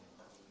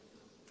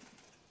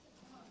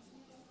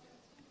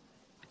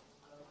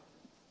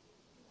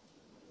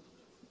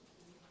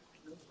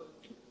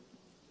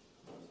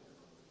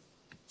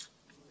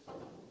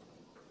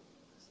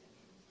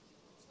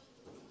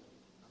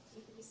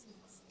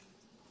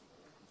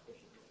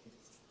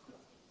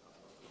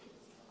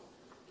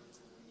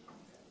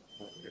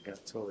 You're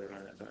totally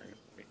running that time.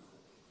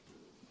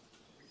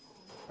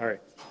 All right.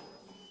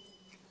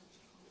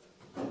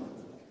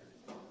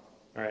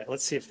 All right,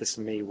 let's see if this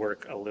may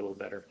work a little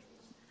better.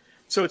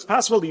 So it's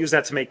possible to use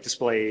that to make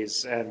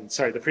displays. And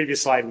sorry, the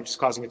previous slide, which is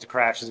causing it to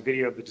crash, is a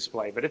video of the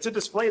display. But it's a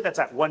display that's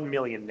at 1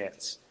 million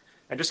nits.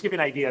 And just to give you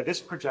an idea,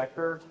 this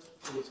projector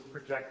is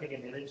projecting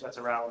an image that's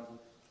around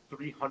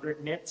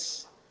 300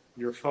 nits.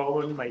 Your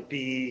phone might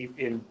be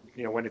in,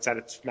 when it's at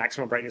its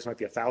maximum brightness, might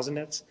be 1,000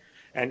 nits.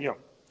 And,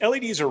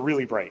 LEDs are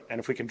really bright. And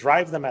if we can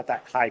drive them at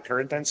that high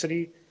current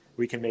density,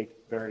 we can make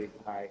very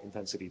high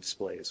intensity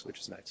displays, which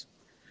is nice.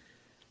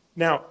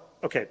 Now,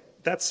 okay,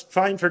 that's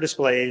fine for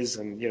displays.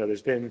 And,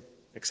 there's been,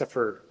 except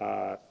for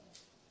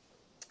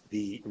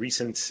the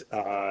recent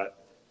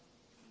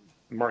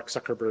Mark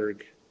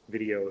Zuckerberg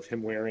video of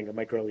him wearing a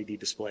micro LED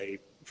display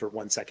for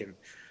 1 second.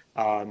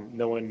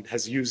 No one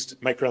has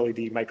used micro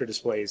LED micro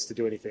displays to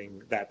do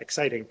anything that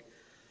exciting.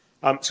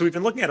 So we've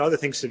been looking at other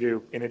things to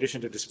do in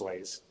addition to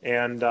displays.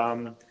 And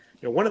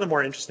one of the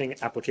more interesting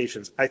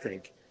applications, I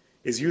think,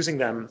 is using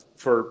them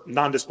for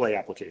non-display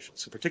applications,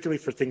 so particularly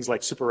for things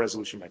like super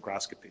resolution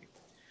microscopy.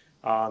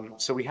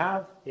 So we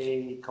have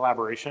a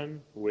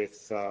collaboration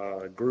with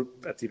a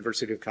group at the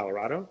University of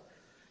Colorado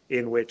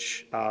in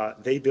which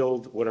they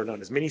build what are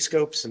known as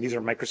miniscopes, and these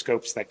are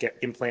microscopes that get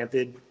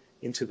implanted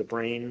into the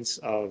brains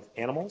of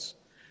animals.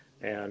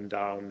 And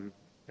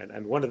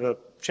one of the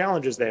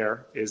challenges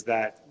there is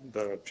that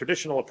the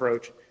traditional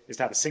approach is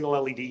to have a single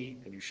LED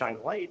and you shine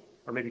light,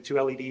 or maybe 2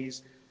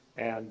 LEDs,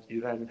 and you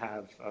then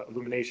have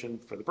illumination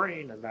for the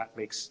brain, and that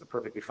makes a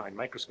perfectly fine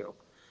microscope.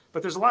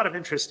 But there's a lot of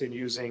interest in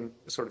using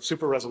sort of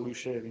super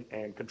resolution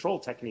and control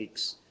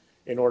techniques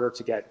in order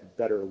to get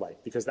better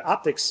light, because the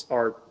optics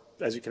are,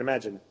 as you can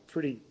imagine,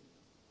 pretty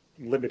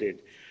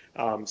limited,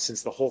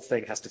 since the whole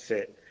thing has to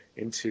fit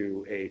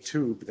into a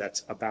tube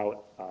that's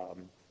about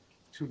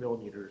 2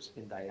 millimeters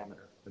in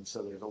diameter. And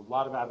so there's a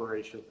lot of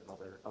aberration and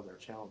other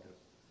challenges.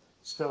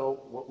 So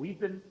what we've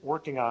been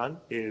working on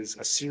is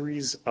a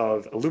series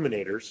of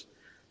illuminators.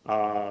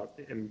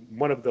 And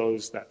one of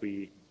those that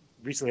we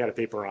recently had a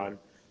paper on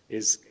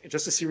is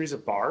just a series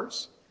of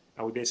bars.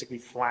 And we basically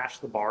flash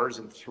the bars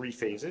in 3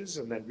 phases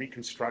and then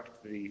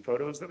reconstruct the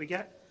photos that we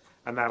get.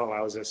 And that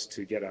allows us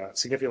to get a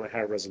significantly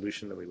higher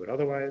resolution than we would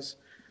otherwise.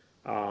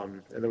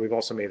 And then we've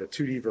also made a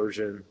 2D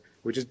version,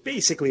 which is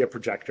basically a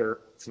projector.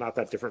 It's not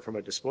that different from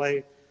a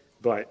display,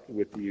 but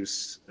with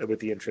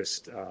the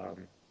interest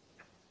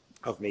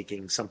of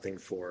making something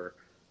for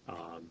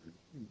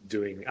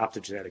doing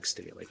optogenetic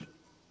stimulation.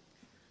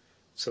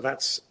 So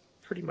that's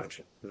pretty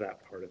much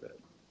that part of it.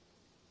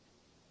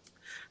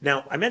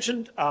 Now, I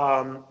mentioned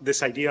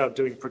this idea of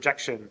doing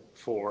projection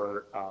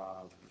for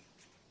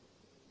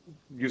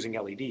using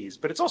LEDs,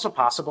 but it's also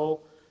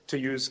possible to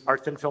use our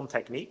thin film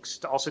techniques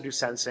to also do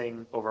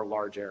sensing over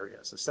large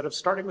areas. Instead of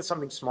starting with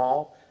something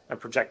small and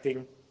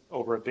projecting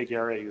over a big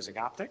area using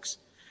optics.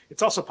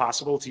 It's also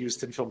possible to use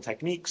thin film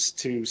techniques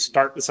to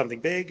start with something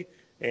big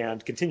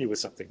and continue with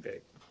something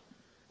big.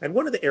 And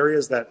one of the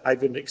areas that I've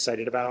been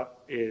excited about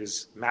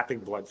is mapping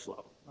blood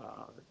flow.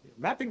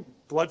 Mapping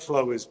blood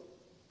flow is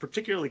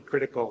particularly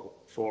critical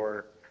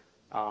for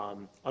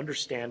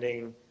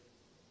understanding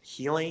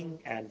healing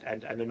and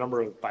a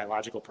number of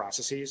biological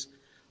processes.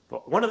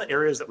 But one of the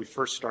areas that we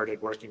first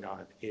started working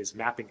on is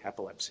mapping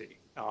epilepsy.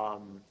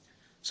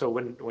 So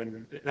when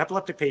an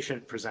epileptic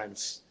patient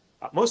presents,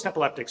 most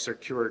epileptics are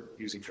cured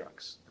using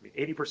drugs. I mean,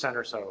 80%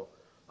 or so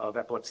of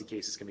epilepsy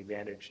cases can be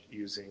managed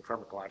using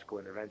pharmacological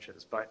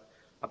interventions, but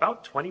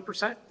about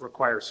 20%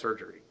 require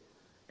surgery.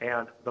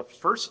 And the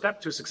first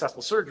step to a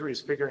successful surgery is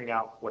figuring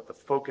out what the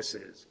focus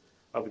is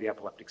of the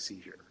epileptic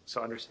seizure.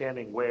 So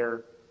understanding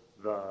where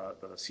the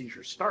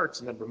seizure starts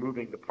and then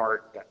removing the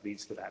part that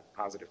leads to that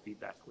positive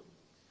feedback loop.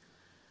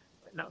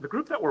 Now, the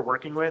group that we're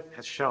working with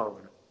has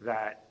shown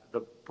that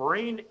the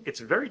brain,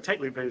 it's very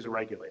tightly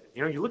vasoregulated.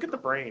 You know, you look at the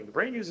brain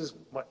uses,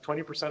 what,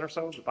 20% or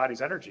so of the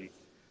body's energy,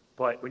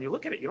 but when you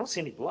look at it, you don't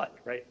see any blood,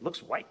 right? It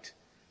looks white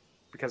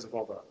because of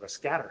all the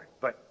scattering.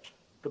 But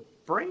the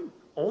brain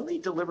only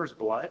delivers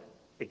blood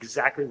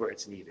exactly where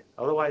it's needed.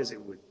 Otherwise,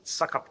 it would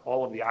suck up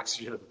all of the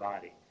oxygen of the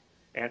body.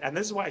 And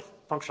this is why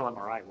functional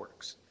MRI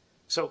works.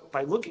 So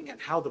by looking at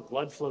how the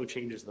blood flow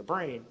changes in the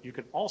brain, you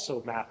can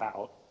also map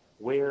out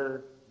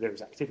where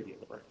there's activity in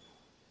the brain.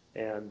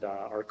 And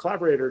our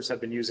collaborators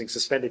have been using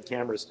suspended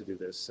cameras to do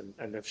this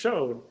and have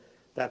shown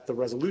that the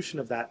resolution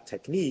of that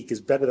technique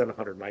is better than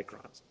 100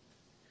 microns.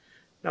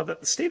 Now, the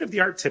state of the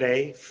art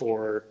today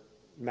for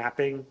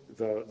mapping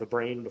the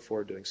brain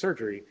before doing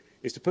surgery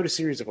is to put a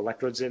series of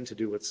electrodes in to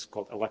do what's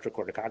called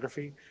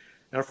electrocorticography.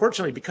 Now,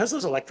 unfortunately, because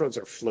those electrodes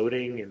are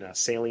floating in a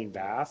saline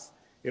bath,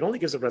 it only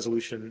gives a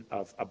resolution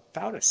of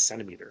about a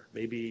centimeter,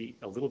 maybe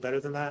a little better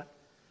than that.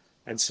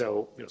 And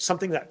so, you know,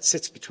 something that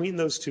sits between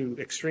those two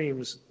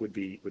extremes would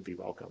be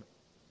welcome.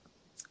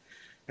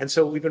 And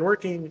so we've been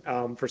working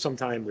for some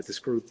time with this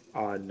group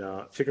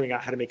on figuring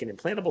out how to make an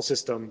implantable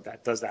system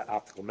that does that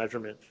optical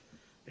measurement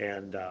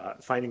and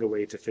finding a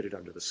way to fit it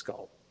under the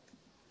skull.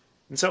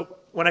 And so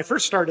when I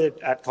first started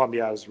at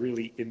Columbia, I was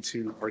really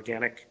into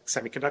organic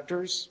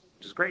semiconductors,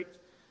 which is great.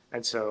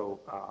 And so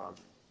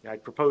I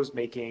proposed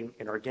making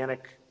an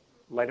organic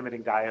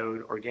light-emitting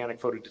diode, organic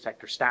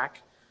photodetector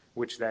stack,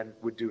 which then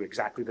would do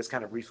exactly this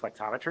kind of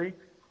reflectometry.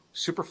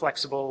 Super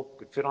flexible,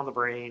 could fit on the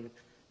brain,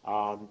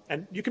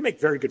 and you can make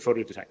very good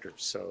photodetectors.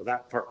 So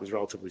that part was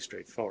relatively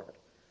straightforward.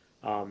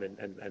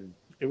 And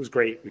it was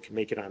great. We could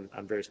make it on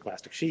various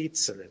plastic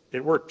sheets, and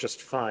it worked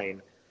just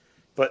fine.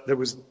 But there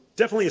was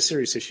definitely a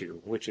serious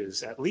issue, which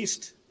is, at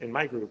least in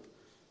my group,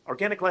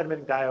 organic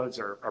light-emitting diodes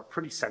are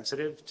pretty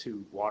sensitive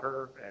to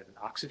water and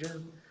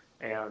oxygen.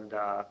 And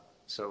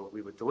so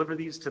we would deliver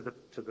these to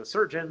the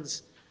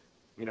surgeons.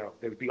 You know,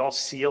 they would be all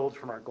sealed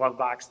from our glove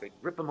box. They'd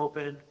rip them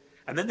open,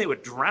 and then they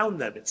would drown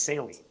them in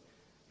saline.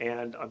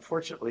 And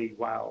unfortunately,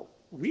 while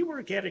we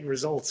were getting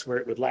results where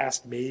it would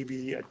last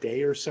maybe a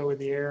day or so in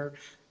the air,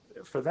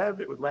 for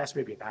them, it would last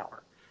maybe an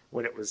hour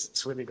when it was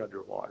swimming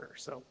underwater.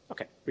 So,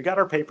 okay, we got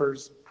our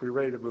papers. We were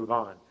ready to move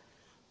on.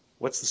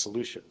 What's the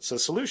solution? So the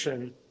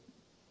solution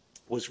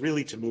was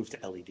really to move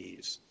to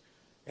LEDs.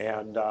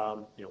 And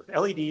you know, with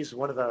LEDs,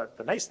 one of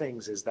the nice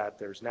things is that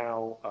there's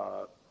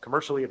now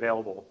commercially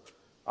available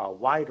a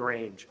wide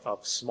range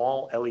of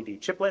small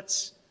LED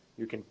chiplets.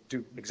 You can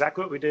do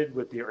exactly what we did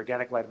with the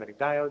organic light-emitting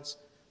diodes,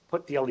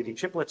 put the LED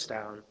chiplets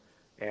down,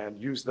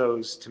 and use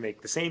those to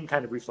make the same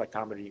kind of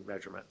reflectometry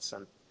measurements.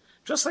 And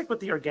just like with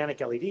the organic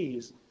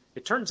LEDs,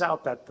 it turns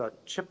out that the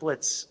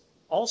chiplets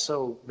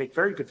also make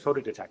very good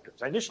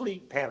photodetectors. I initially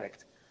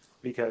panicked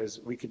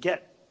because we could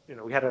get, you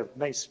know, we had a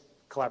nice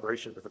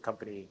collaboration with the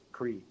company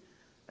Cree,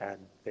 and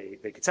they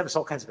could send us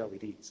all kinds of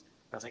LEDs.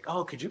 And I was like,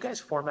 oh, could you guys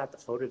format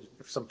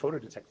some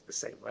photodetector the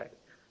same way?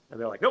 And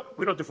they're like, nope,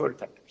 we don't do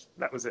photodetectors.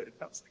 That was it.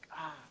 I was like,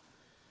 ah.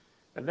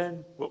 And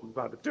then what we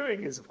wound up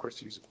doing is, of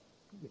course, use,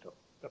 you know,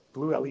 a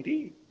blue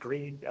LED,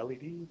 green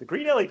LED. The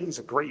green LED is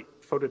a great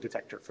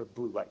photodetector for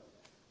blue light.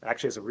 It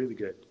actually has a really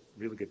good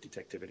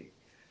detectivity.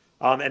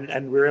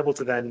 And we're able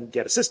to then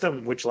get a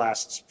system which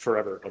lasts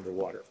forever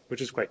underwater,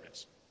 which is quite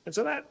nice. And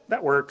so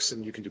that works,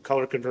 and you can do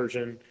color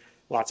conversion,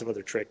 lots of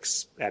other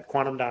tricks, add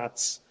quantum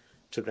dots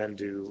to then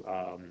do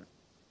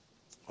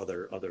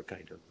other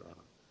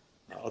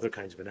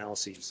kinds of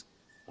analyses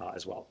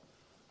as well.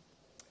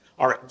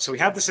 All right, so we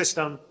have the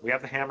system, we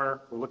have the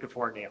hammer, we're looking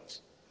for our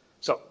nails.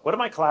 So one of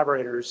my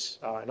collaborators,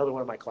 another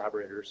one of my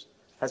collaborators,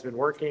 has been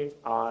working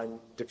on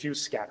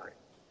diffuse scattering.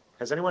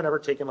 Has anyone ever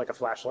taken like a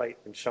flashlight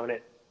and shown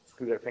it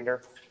through their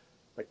finger?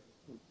 Like,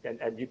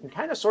 and you can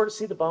kind of sort of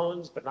see the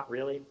bones, but not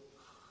really.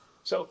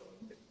 So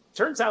it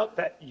turns out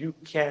that you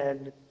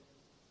can't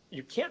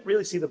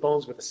really see the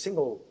bones with a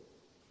single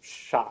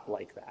shot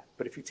like that.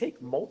 But if you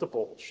take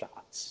multiple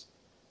shots,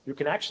 you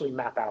can actually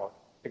map out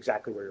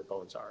exactly where your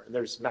bones are. And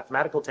there's a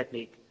mathematical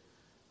technique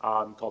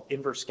called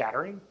inverse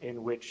scattering,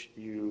 in which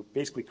you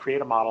basically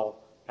create a model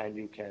and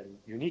you can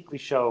uniquely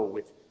show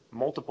with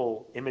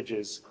multiple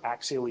images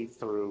axially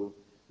through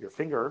your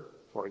finger,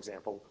 for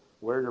example,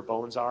 where your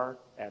bones are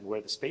and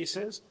where the space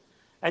is.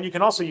 And you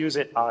can also use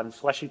it on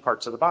fleshy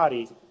parts of the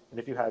body. And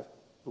if you have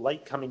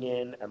light coming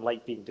in and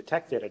light being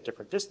detected at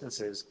different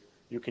distances,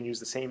 you can use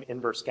the same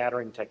inverse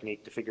scattering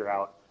technique to figure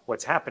out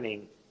what's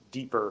happening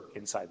deeper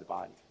inside the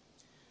body.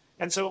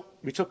 And so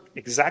we took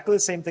exactly the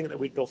same thing that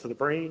we built for the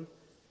brain.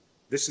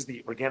 This is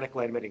the organic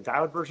light emitting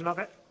diode version of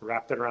it,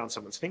 wrapped it around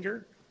someone's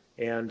finger.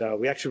 And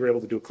we actually were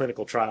able to do a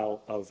clinical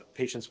trial of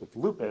patients with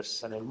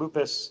lupus. And in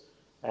lupus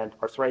and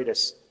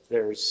arthritis,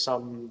 there's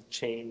some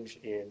change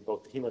in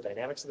both the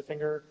hemodynamics of the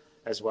finger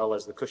as well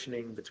as the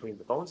cushioning between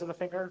the bones of the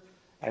finger.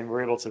 And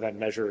we're able to then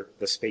measure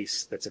the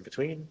space that's in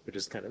between, which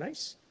is kind of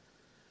nice.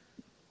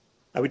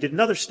 We did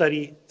another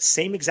study,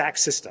 same exact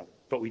system,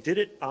 but we did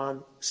it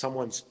on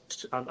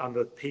on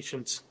the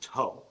patient's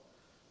toe.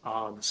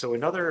 So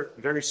another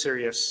very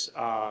serious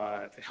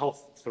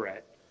health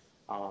threat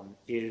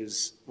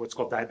is what's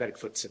called diabetic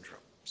foot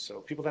syndrome.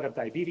 So people that have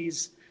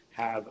diabetes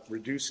have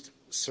reduced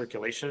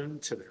circulation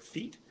to their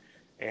feet.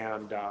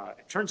 And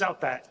it turns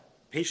out that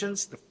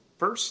patients, the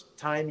first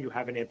time you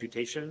have an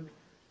amputation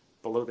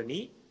below the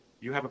knee,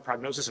 you have a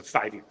prognosis of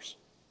 5 years.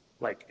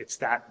 Like it's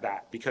that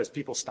bad because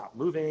people stop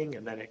moving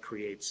and then it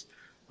creates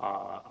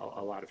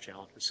a lot of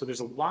challenges. So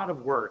there's a lot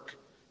of work,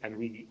 and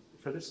we,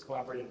 for this,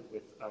 collaborated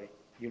with a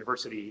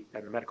university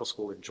and a medical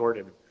school in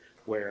Jordan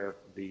where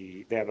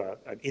they have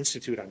an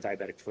institute on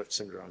diabetic foot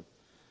syndrome.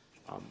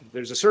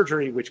 There's a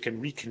surgery which can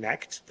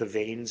reconnect the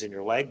veins in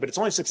your leg, but it's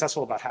only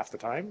successful about half the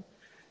time.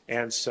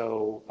 And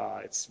so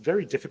it's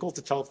very difficult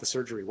to tell if the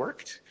surgery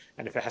worked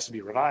and if it has to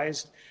be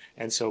revised.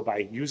 And so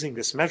by using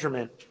this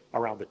measurement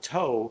around the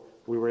toe,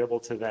 we were able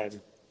to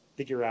then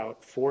figure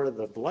out for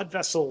the blood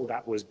vessel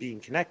that was being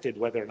connected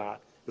whether or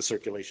not the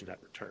circulation had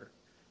returned.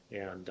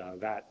 And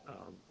that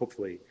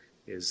hopefully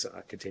is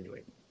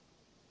continuing.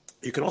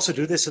 You can also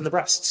do this in the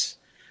breasts.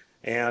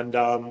 And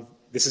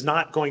this is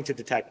not going to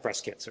detect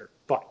breast cancer,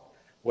 but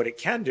what it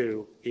can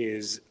do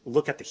is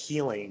look at the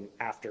healing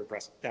after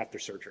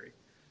surgery.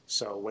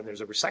 So when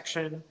there's a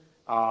resection,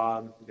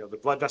 the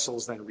blood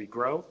vessels then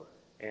regrow,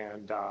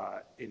 and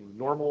in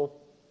normal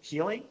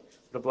healing,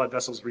 the blood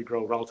vessels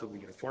regrow relatively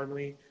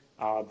uniformly.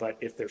 But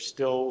if there's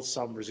still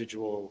some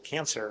residual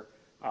cancer,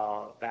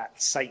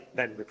 that site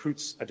then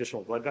recruits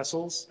additional blood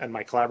vessels. And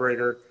my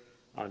collaborator,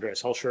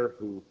 Andreas Hulscher,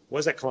 who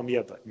was at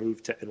Columbia but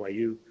moved to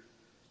NYU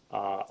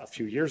a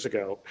few years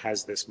ago,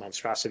 has this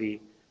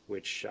monstrosity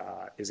which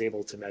is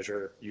able to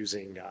measure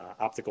using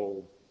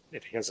optical.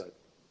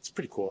 It's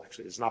pretty cool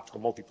actually. There's an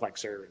optical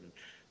multiplexer and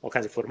all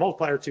kinds of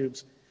photomultiplier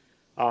tubes.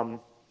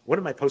 One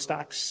of my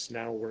postdocs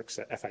now works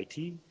at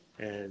FIT,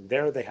 and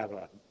there they have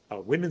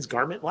a women's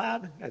garment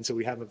lab. And so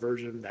we have a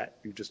version that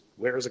you just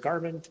wear as a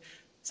garment.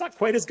 It's not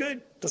quite as good.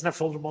 It doesn't have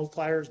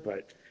photomultipliers,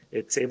 but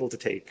it's able to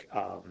take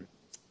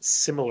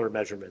similar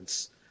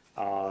measurements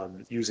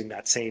using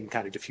that same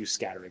kind of diffuse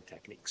scattering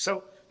technique.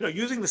 So,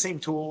 using the same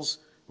tools,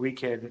 we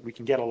can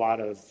get a lot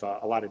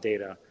of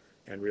data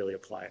and really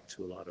apply it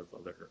to a lot of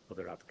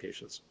other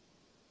applications.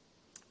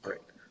 All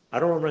right, I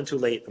don't want to run too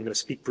late. I'm going to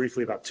speak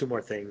briefly about two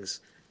more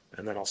things,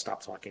 and then I'll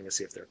stop talking to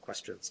see if there are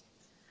questions.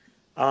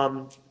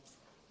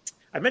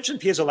 I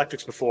mentioned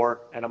piezoelectrics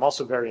before, and I'm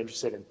also very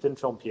interested in thin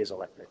film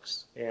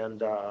piezoelectrics.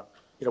 And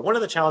one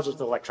of the challenges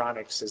with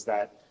electronics is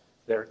that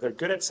they're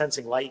good at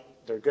sensing light,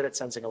 they're good at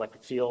sensing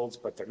electric fields,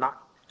 but they're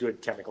not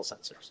good chemical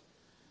sensors.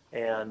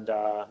 And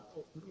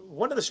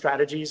one of the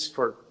strategies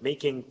for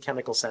making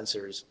chemical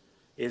sensors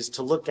is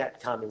to look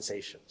at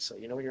condensation. So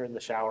when you're in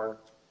the shower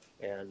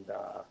and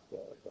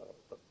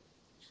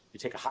you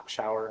take a hot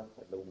shower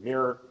and the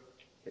mirror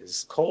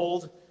is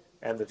cold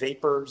and the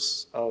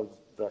vapors of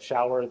the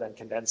shower then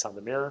condense on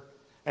the mirror.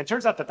 And it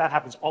turns out that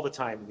happens all the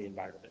time in the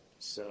environment.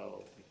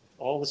 So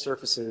all the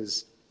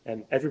surfaces,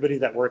 and everybody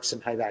that works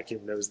in high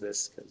vacuum knows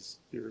this because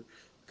you're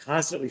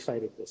constantly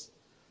fighting this.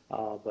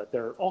 But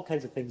there are all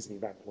kinds of things in the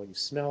environment. When you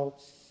smell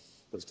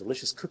those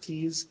delicious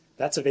cookies,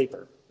 that's a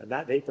vapor. And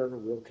that vapor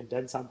will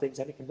condense on things,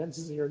 and it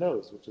condenses in your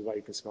nose, which is why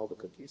you can smell the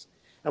cookies.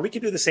 And we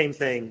can do the same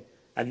thing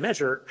and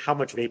measure how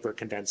much vapor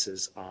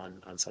condenses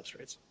on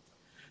substrates.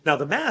 Now,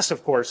 the mass,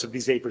 of course, of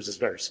these vapors is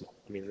very small.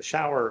 I mean, the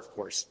shower, of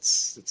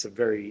course, it's a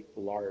very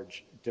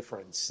large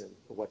difference in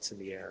what's in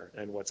the air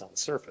and what's on the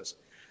surface.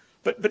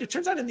 But it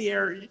turns out in the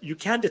air, you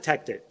can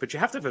detect it, but you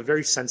have to have a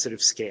very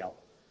sensitive scale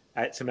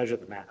to measure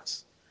the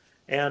mass.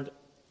 And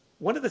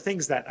one of the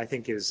things that I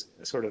think is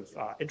sort of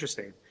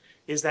interesting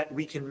is that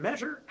we can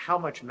measure how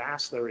much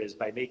mass there is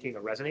by making a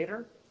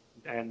resonator.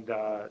 And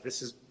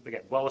this is,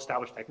 again,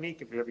 well-established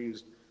technique. If you've ever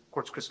used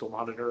quartz crystal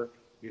monitor,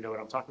 you know what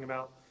I'm talking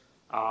about.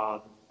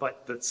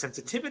 But the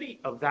sensitivity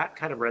of that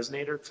kind of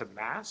resonator to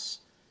mass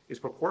is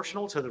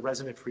proportional to the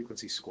resonant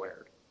frequency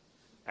squared.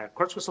 A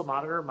quartz crystal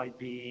monitor might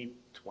be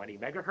 20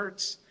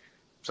 megahertz.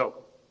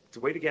 So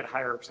the way to get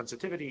higher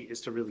sensitivity is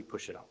to really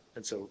push it up.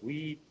 And so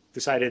we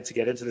decided to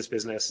get into this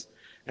business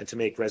and to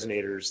make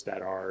resonators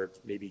that are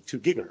maybe 2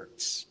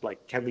 gigahertz.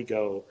 Like, can we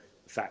go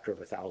a factor of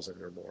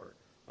 1,000 or more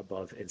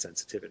above in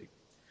sensitivity?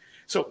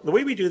 So the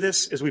way we do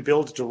this is we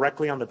build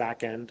directly on the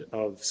back end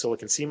of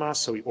silicon CMOS.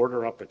 So we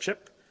order up a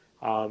chip.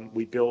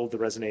 We build the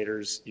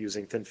resonators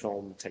using thin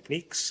film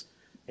techniques.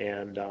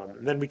 And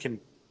then we can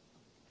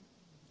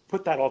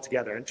put that all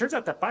together. And it turns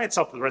out that by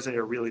itself, the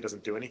resonator really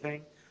doesn't do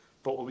anything.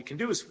 But what we can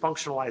do is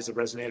functionalize the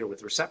resonator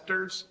with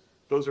receptors.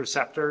 Those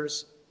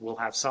receptors will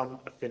have some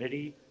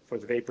affinity for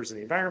the vapors in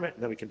the environment,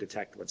 and then we can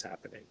detect what's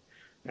happening.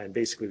 And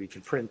basically, we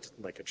can print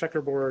like a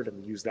checkerboard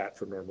and use that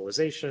for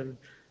normalization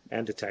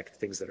and detect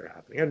things that are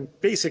happening.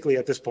 And basically,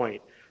 at this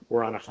point,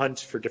 we're on a hunt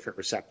for different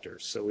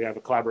receptors. So we have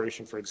a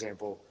collaboration, for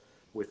example,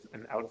 with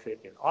an outfit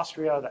in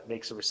Austria that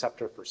makes a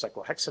receptor for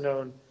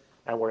cyclohexanone,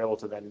 and we're able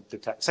to then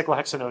detect.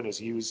 Cyclohexanone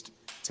is used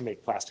to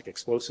make plastic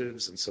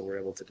explosives, and so we're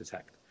able to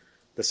detect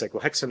the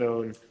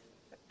cyclohexanone.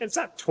 It's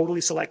not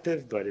totally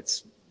selective, but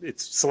it's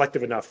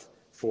selective enough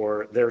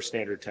for their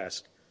standard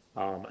test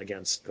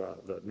against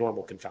the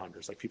normal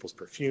confounders, like people's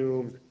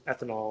perfume,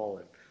 ethanol,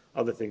 and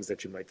other things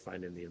that you might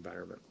find in the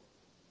environment.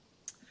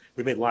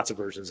 We made lots of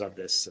versions of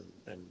this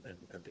and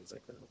things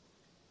like that.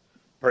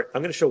 All right,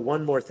 I'm going to show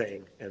one more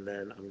thing, and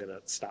then I'm going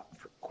to stop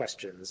for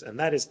questions, and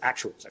that is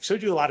actuators. I've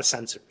showed you a lot of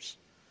sensors,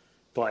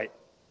 but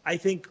I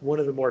think one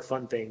of the more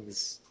fun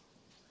things,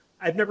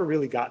 I've never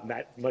really gotten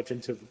that much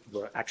into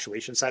the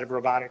actuation side of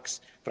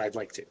robotics, but I'd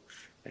like to.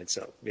 And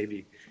so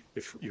maybe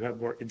if you have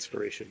more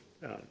inspiration,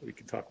 we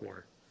can talk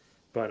more.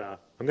 But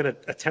I'm going to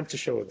attempt to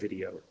show a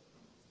video.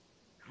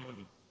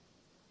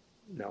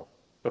 No.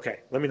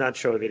 Okay, let me not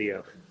show a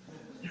video.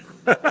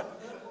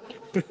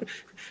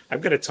 I'm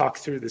going to talk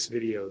through this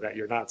video that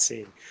you're not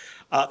seeing.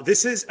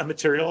 This is a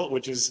material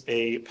which is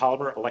a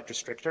polymer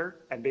electrostrictor,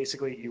 and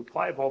basically you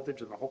apply a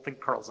voltage and the whole thing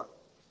curls up.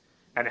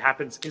 And it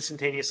happens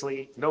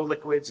instantaneously, no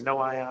liquids, no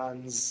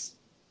ions,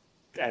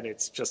 and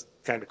it's just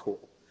kind of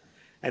cool.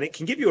 And it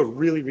can give you a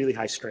really, really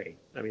high strain.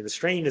 I mean, the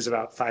strain is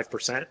about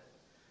 5%,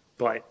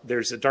 but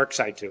there's a dark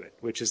side to it,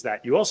 which is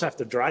that you also have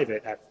to drive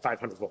it at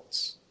 500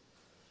 volts.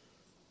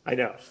 I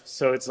know.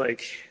 So it's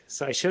like,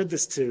 so I showed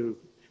this to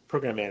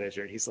program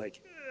manager, and he's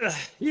like,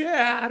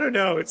 yeah, I don't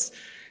know. It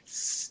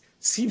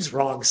seems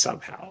wrong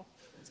somehow.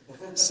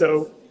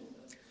 So,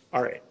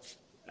 all right.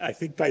 I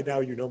think by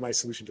now you know my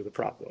solution to the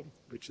problem,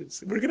 which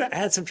is we're going to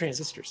add some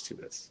transistors to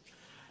this.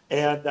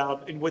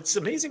 And what's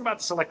amazing about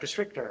this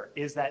electrostrictor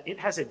is that it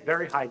has a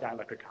very high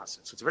dielectric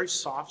constant. So it's a very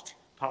soft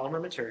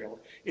polymer material.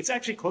 It's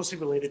actually closely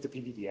related to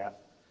PVDF,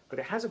 but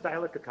it has a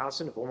dielectric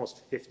constant of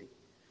almost 50.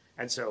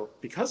 And so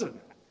because of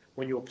that,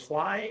 when you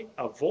apply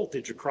a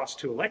voltage across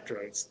two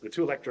electrodes, the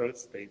two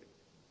electrodes, they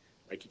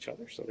like each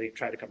other, so they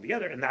try to come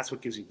together, and that's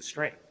what gives you the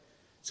strain.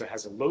 So it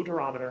has a low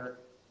durometer,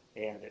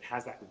 and it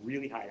has that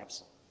really high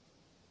epsilon.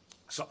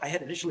 So I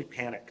had initially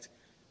panicked.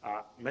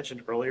 I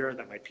mentioned earlier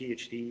that my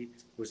PhD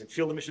was in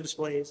field emission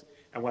displays,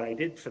 and what I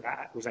did for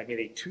that was I made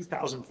a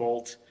 2,000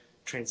 volt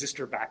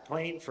transistor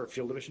backplane for a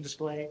field emission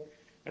display,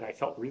 and I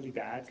felt really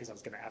bad because I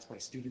was going to ask my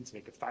student to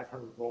make a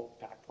 500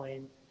 volt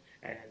backplane.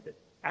 And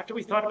after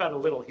we thought about it a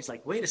little, he's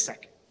like, wait a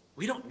second,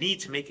 we don't need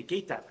to make a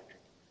gate dielectric.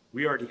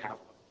 We already have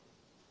one.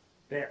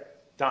 There,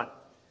 done.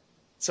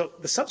 So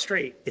the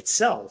substrate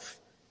itself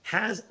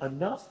has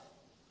enough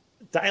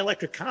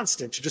dielectric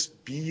constant to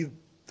just be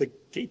the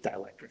gate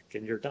dielectric,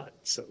 and you're done.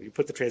 So you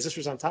put the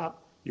transistors on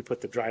top, you put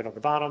the drive on the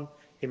bottom,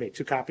 he made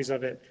 2 copies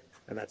of it,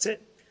 and that's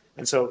it.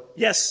 And so,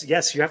 yes,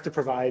 you have to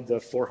provide the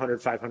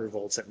 400, 500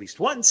 volts at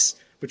least once,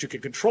 but you can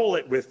control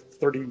it with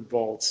 30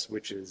 volts,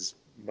 which is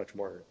much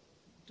more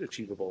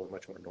achievable and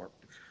much more normal.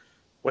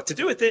 What to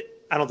do with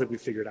it, I don't think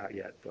we've figured out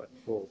yet, but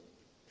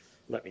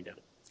let me know.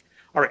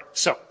 All right,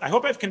 so I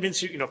hope I've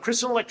convinced you,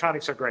 crystalline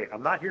electronics are great.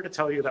 I'm not here to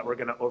tell you that we're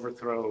going to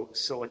overthrow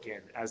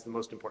silicon as the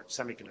most important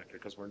semiconductor,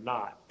 because we're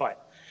not.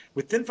 But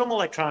with thin film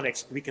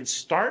electronics, we can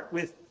start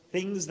with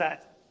things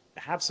that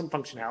have some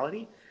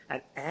functionality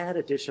and add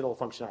additional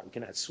functionality. We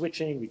can add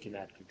switching, we can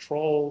add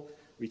control,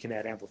 we can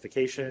add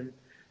amplification.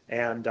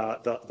 And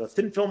the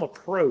thin film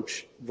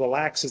approach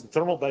relaxes the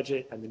thermal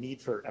budget and the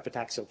need for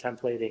epitaxial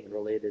templating and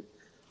related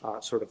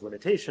sort of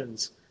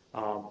limitations,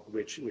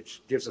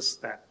 which gives us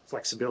that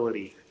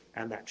flexibility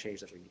and that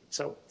change that we need.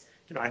 So,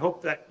 I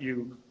hope that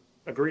you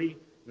agree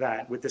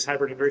that with this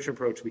hybrid integration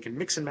approach, we can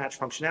mix and match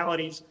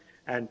functionalities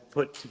and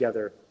put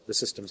together the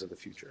systems of the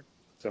future.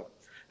 So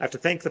I have to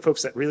thank the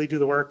folks that really do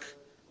the work.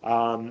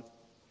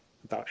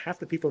 About half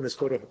the people in this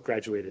photo have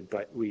graduated,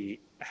 but we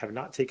have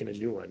not taken a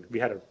new one. We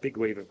had a big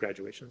wave of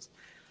graduations.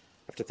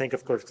 I have to thank,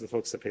 of course, the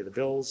folks that pay the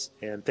bills,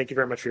 and thank you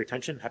very much for your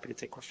attention. Happy to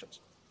take questions.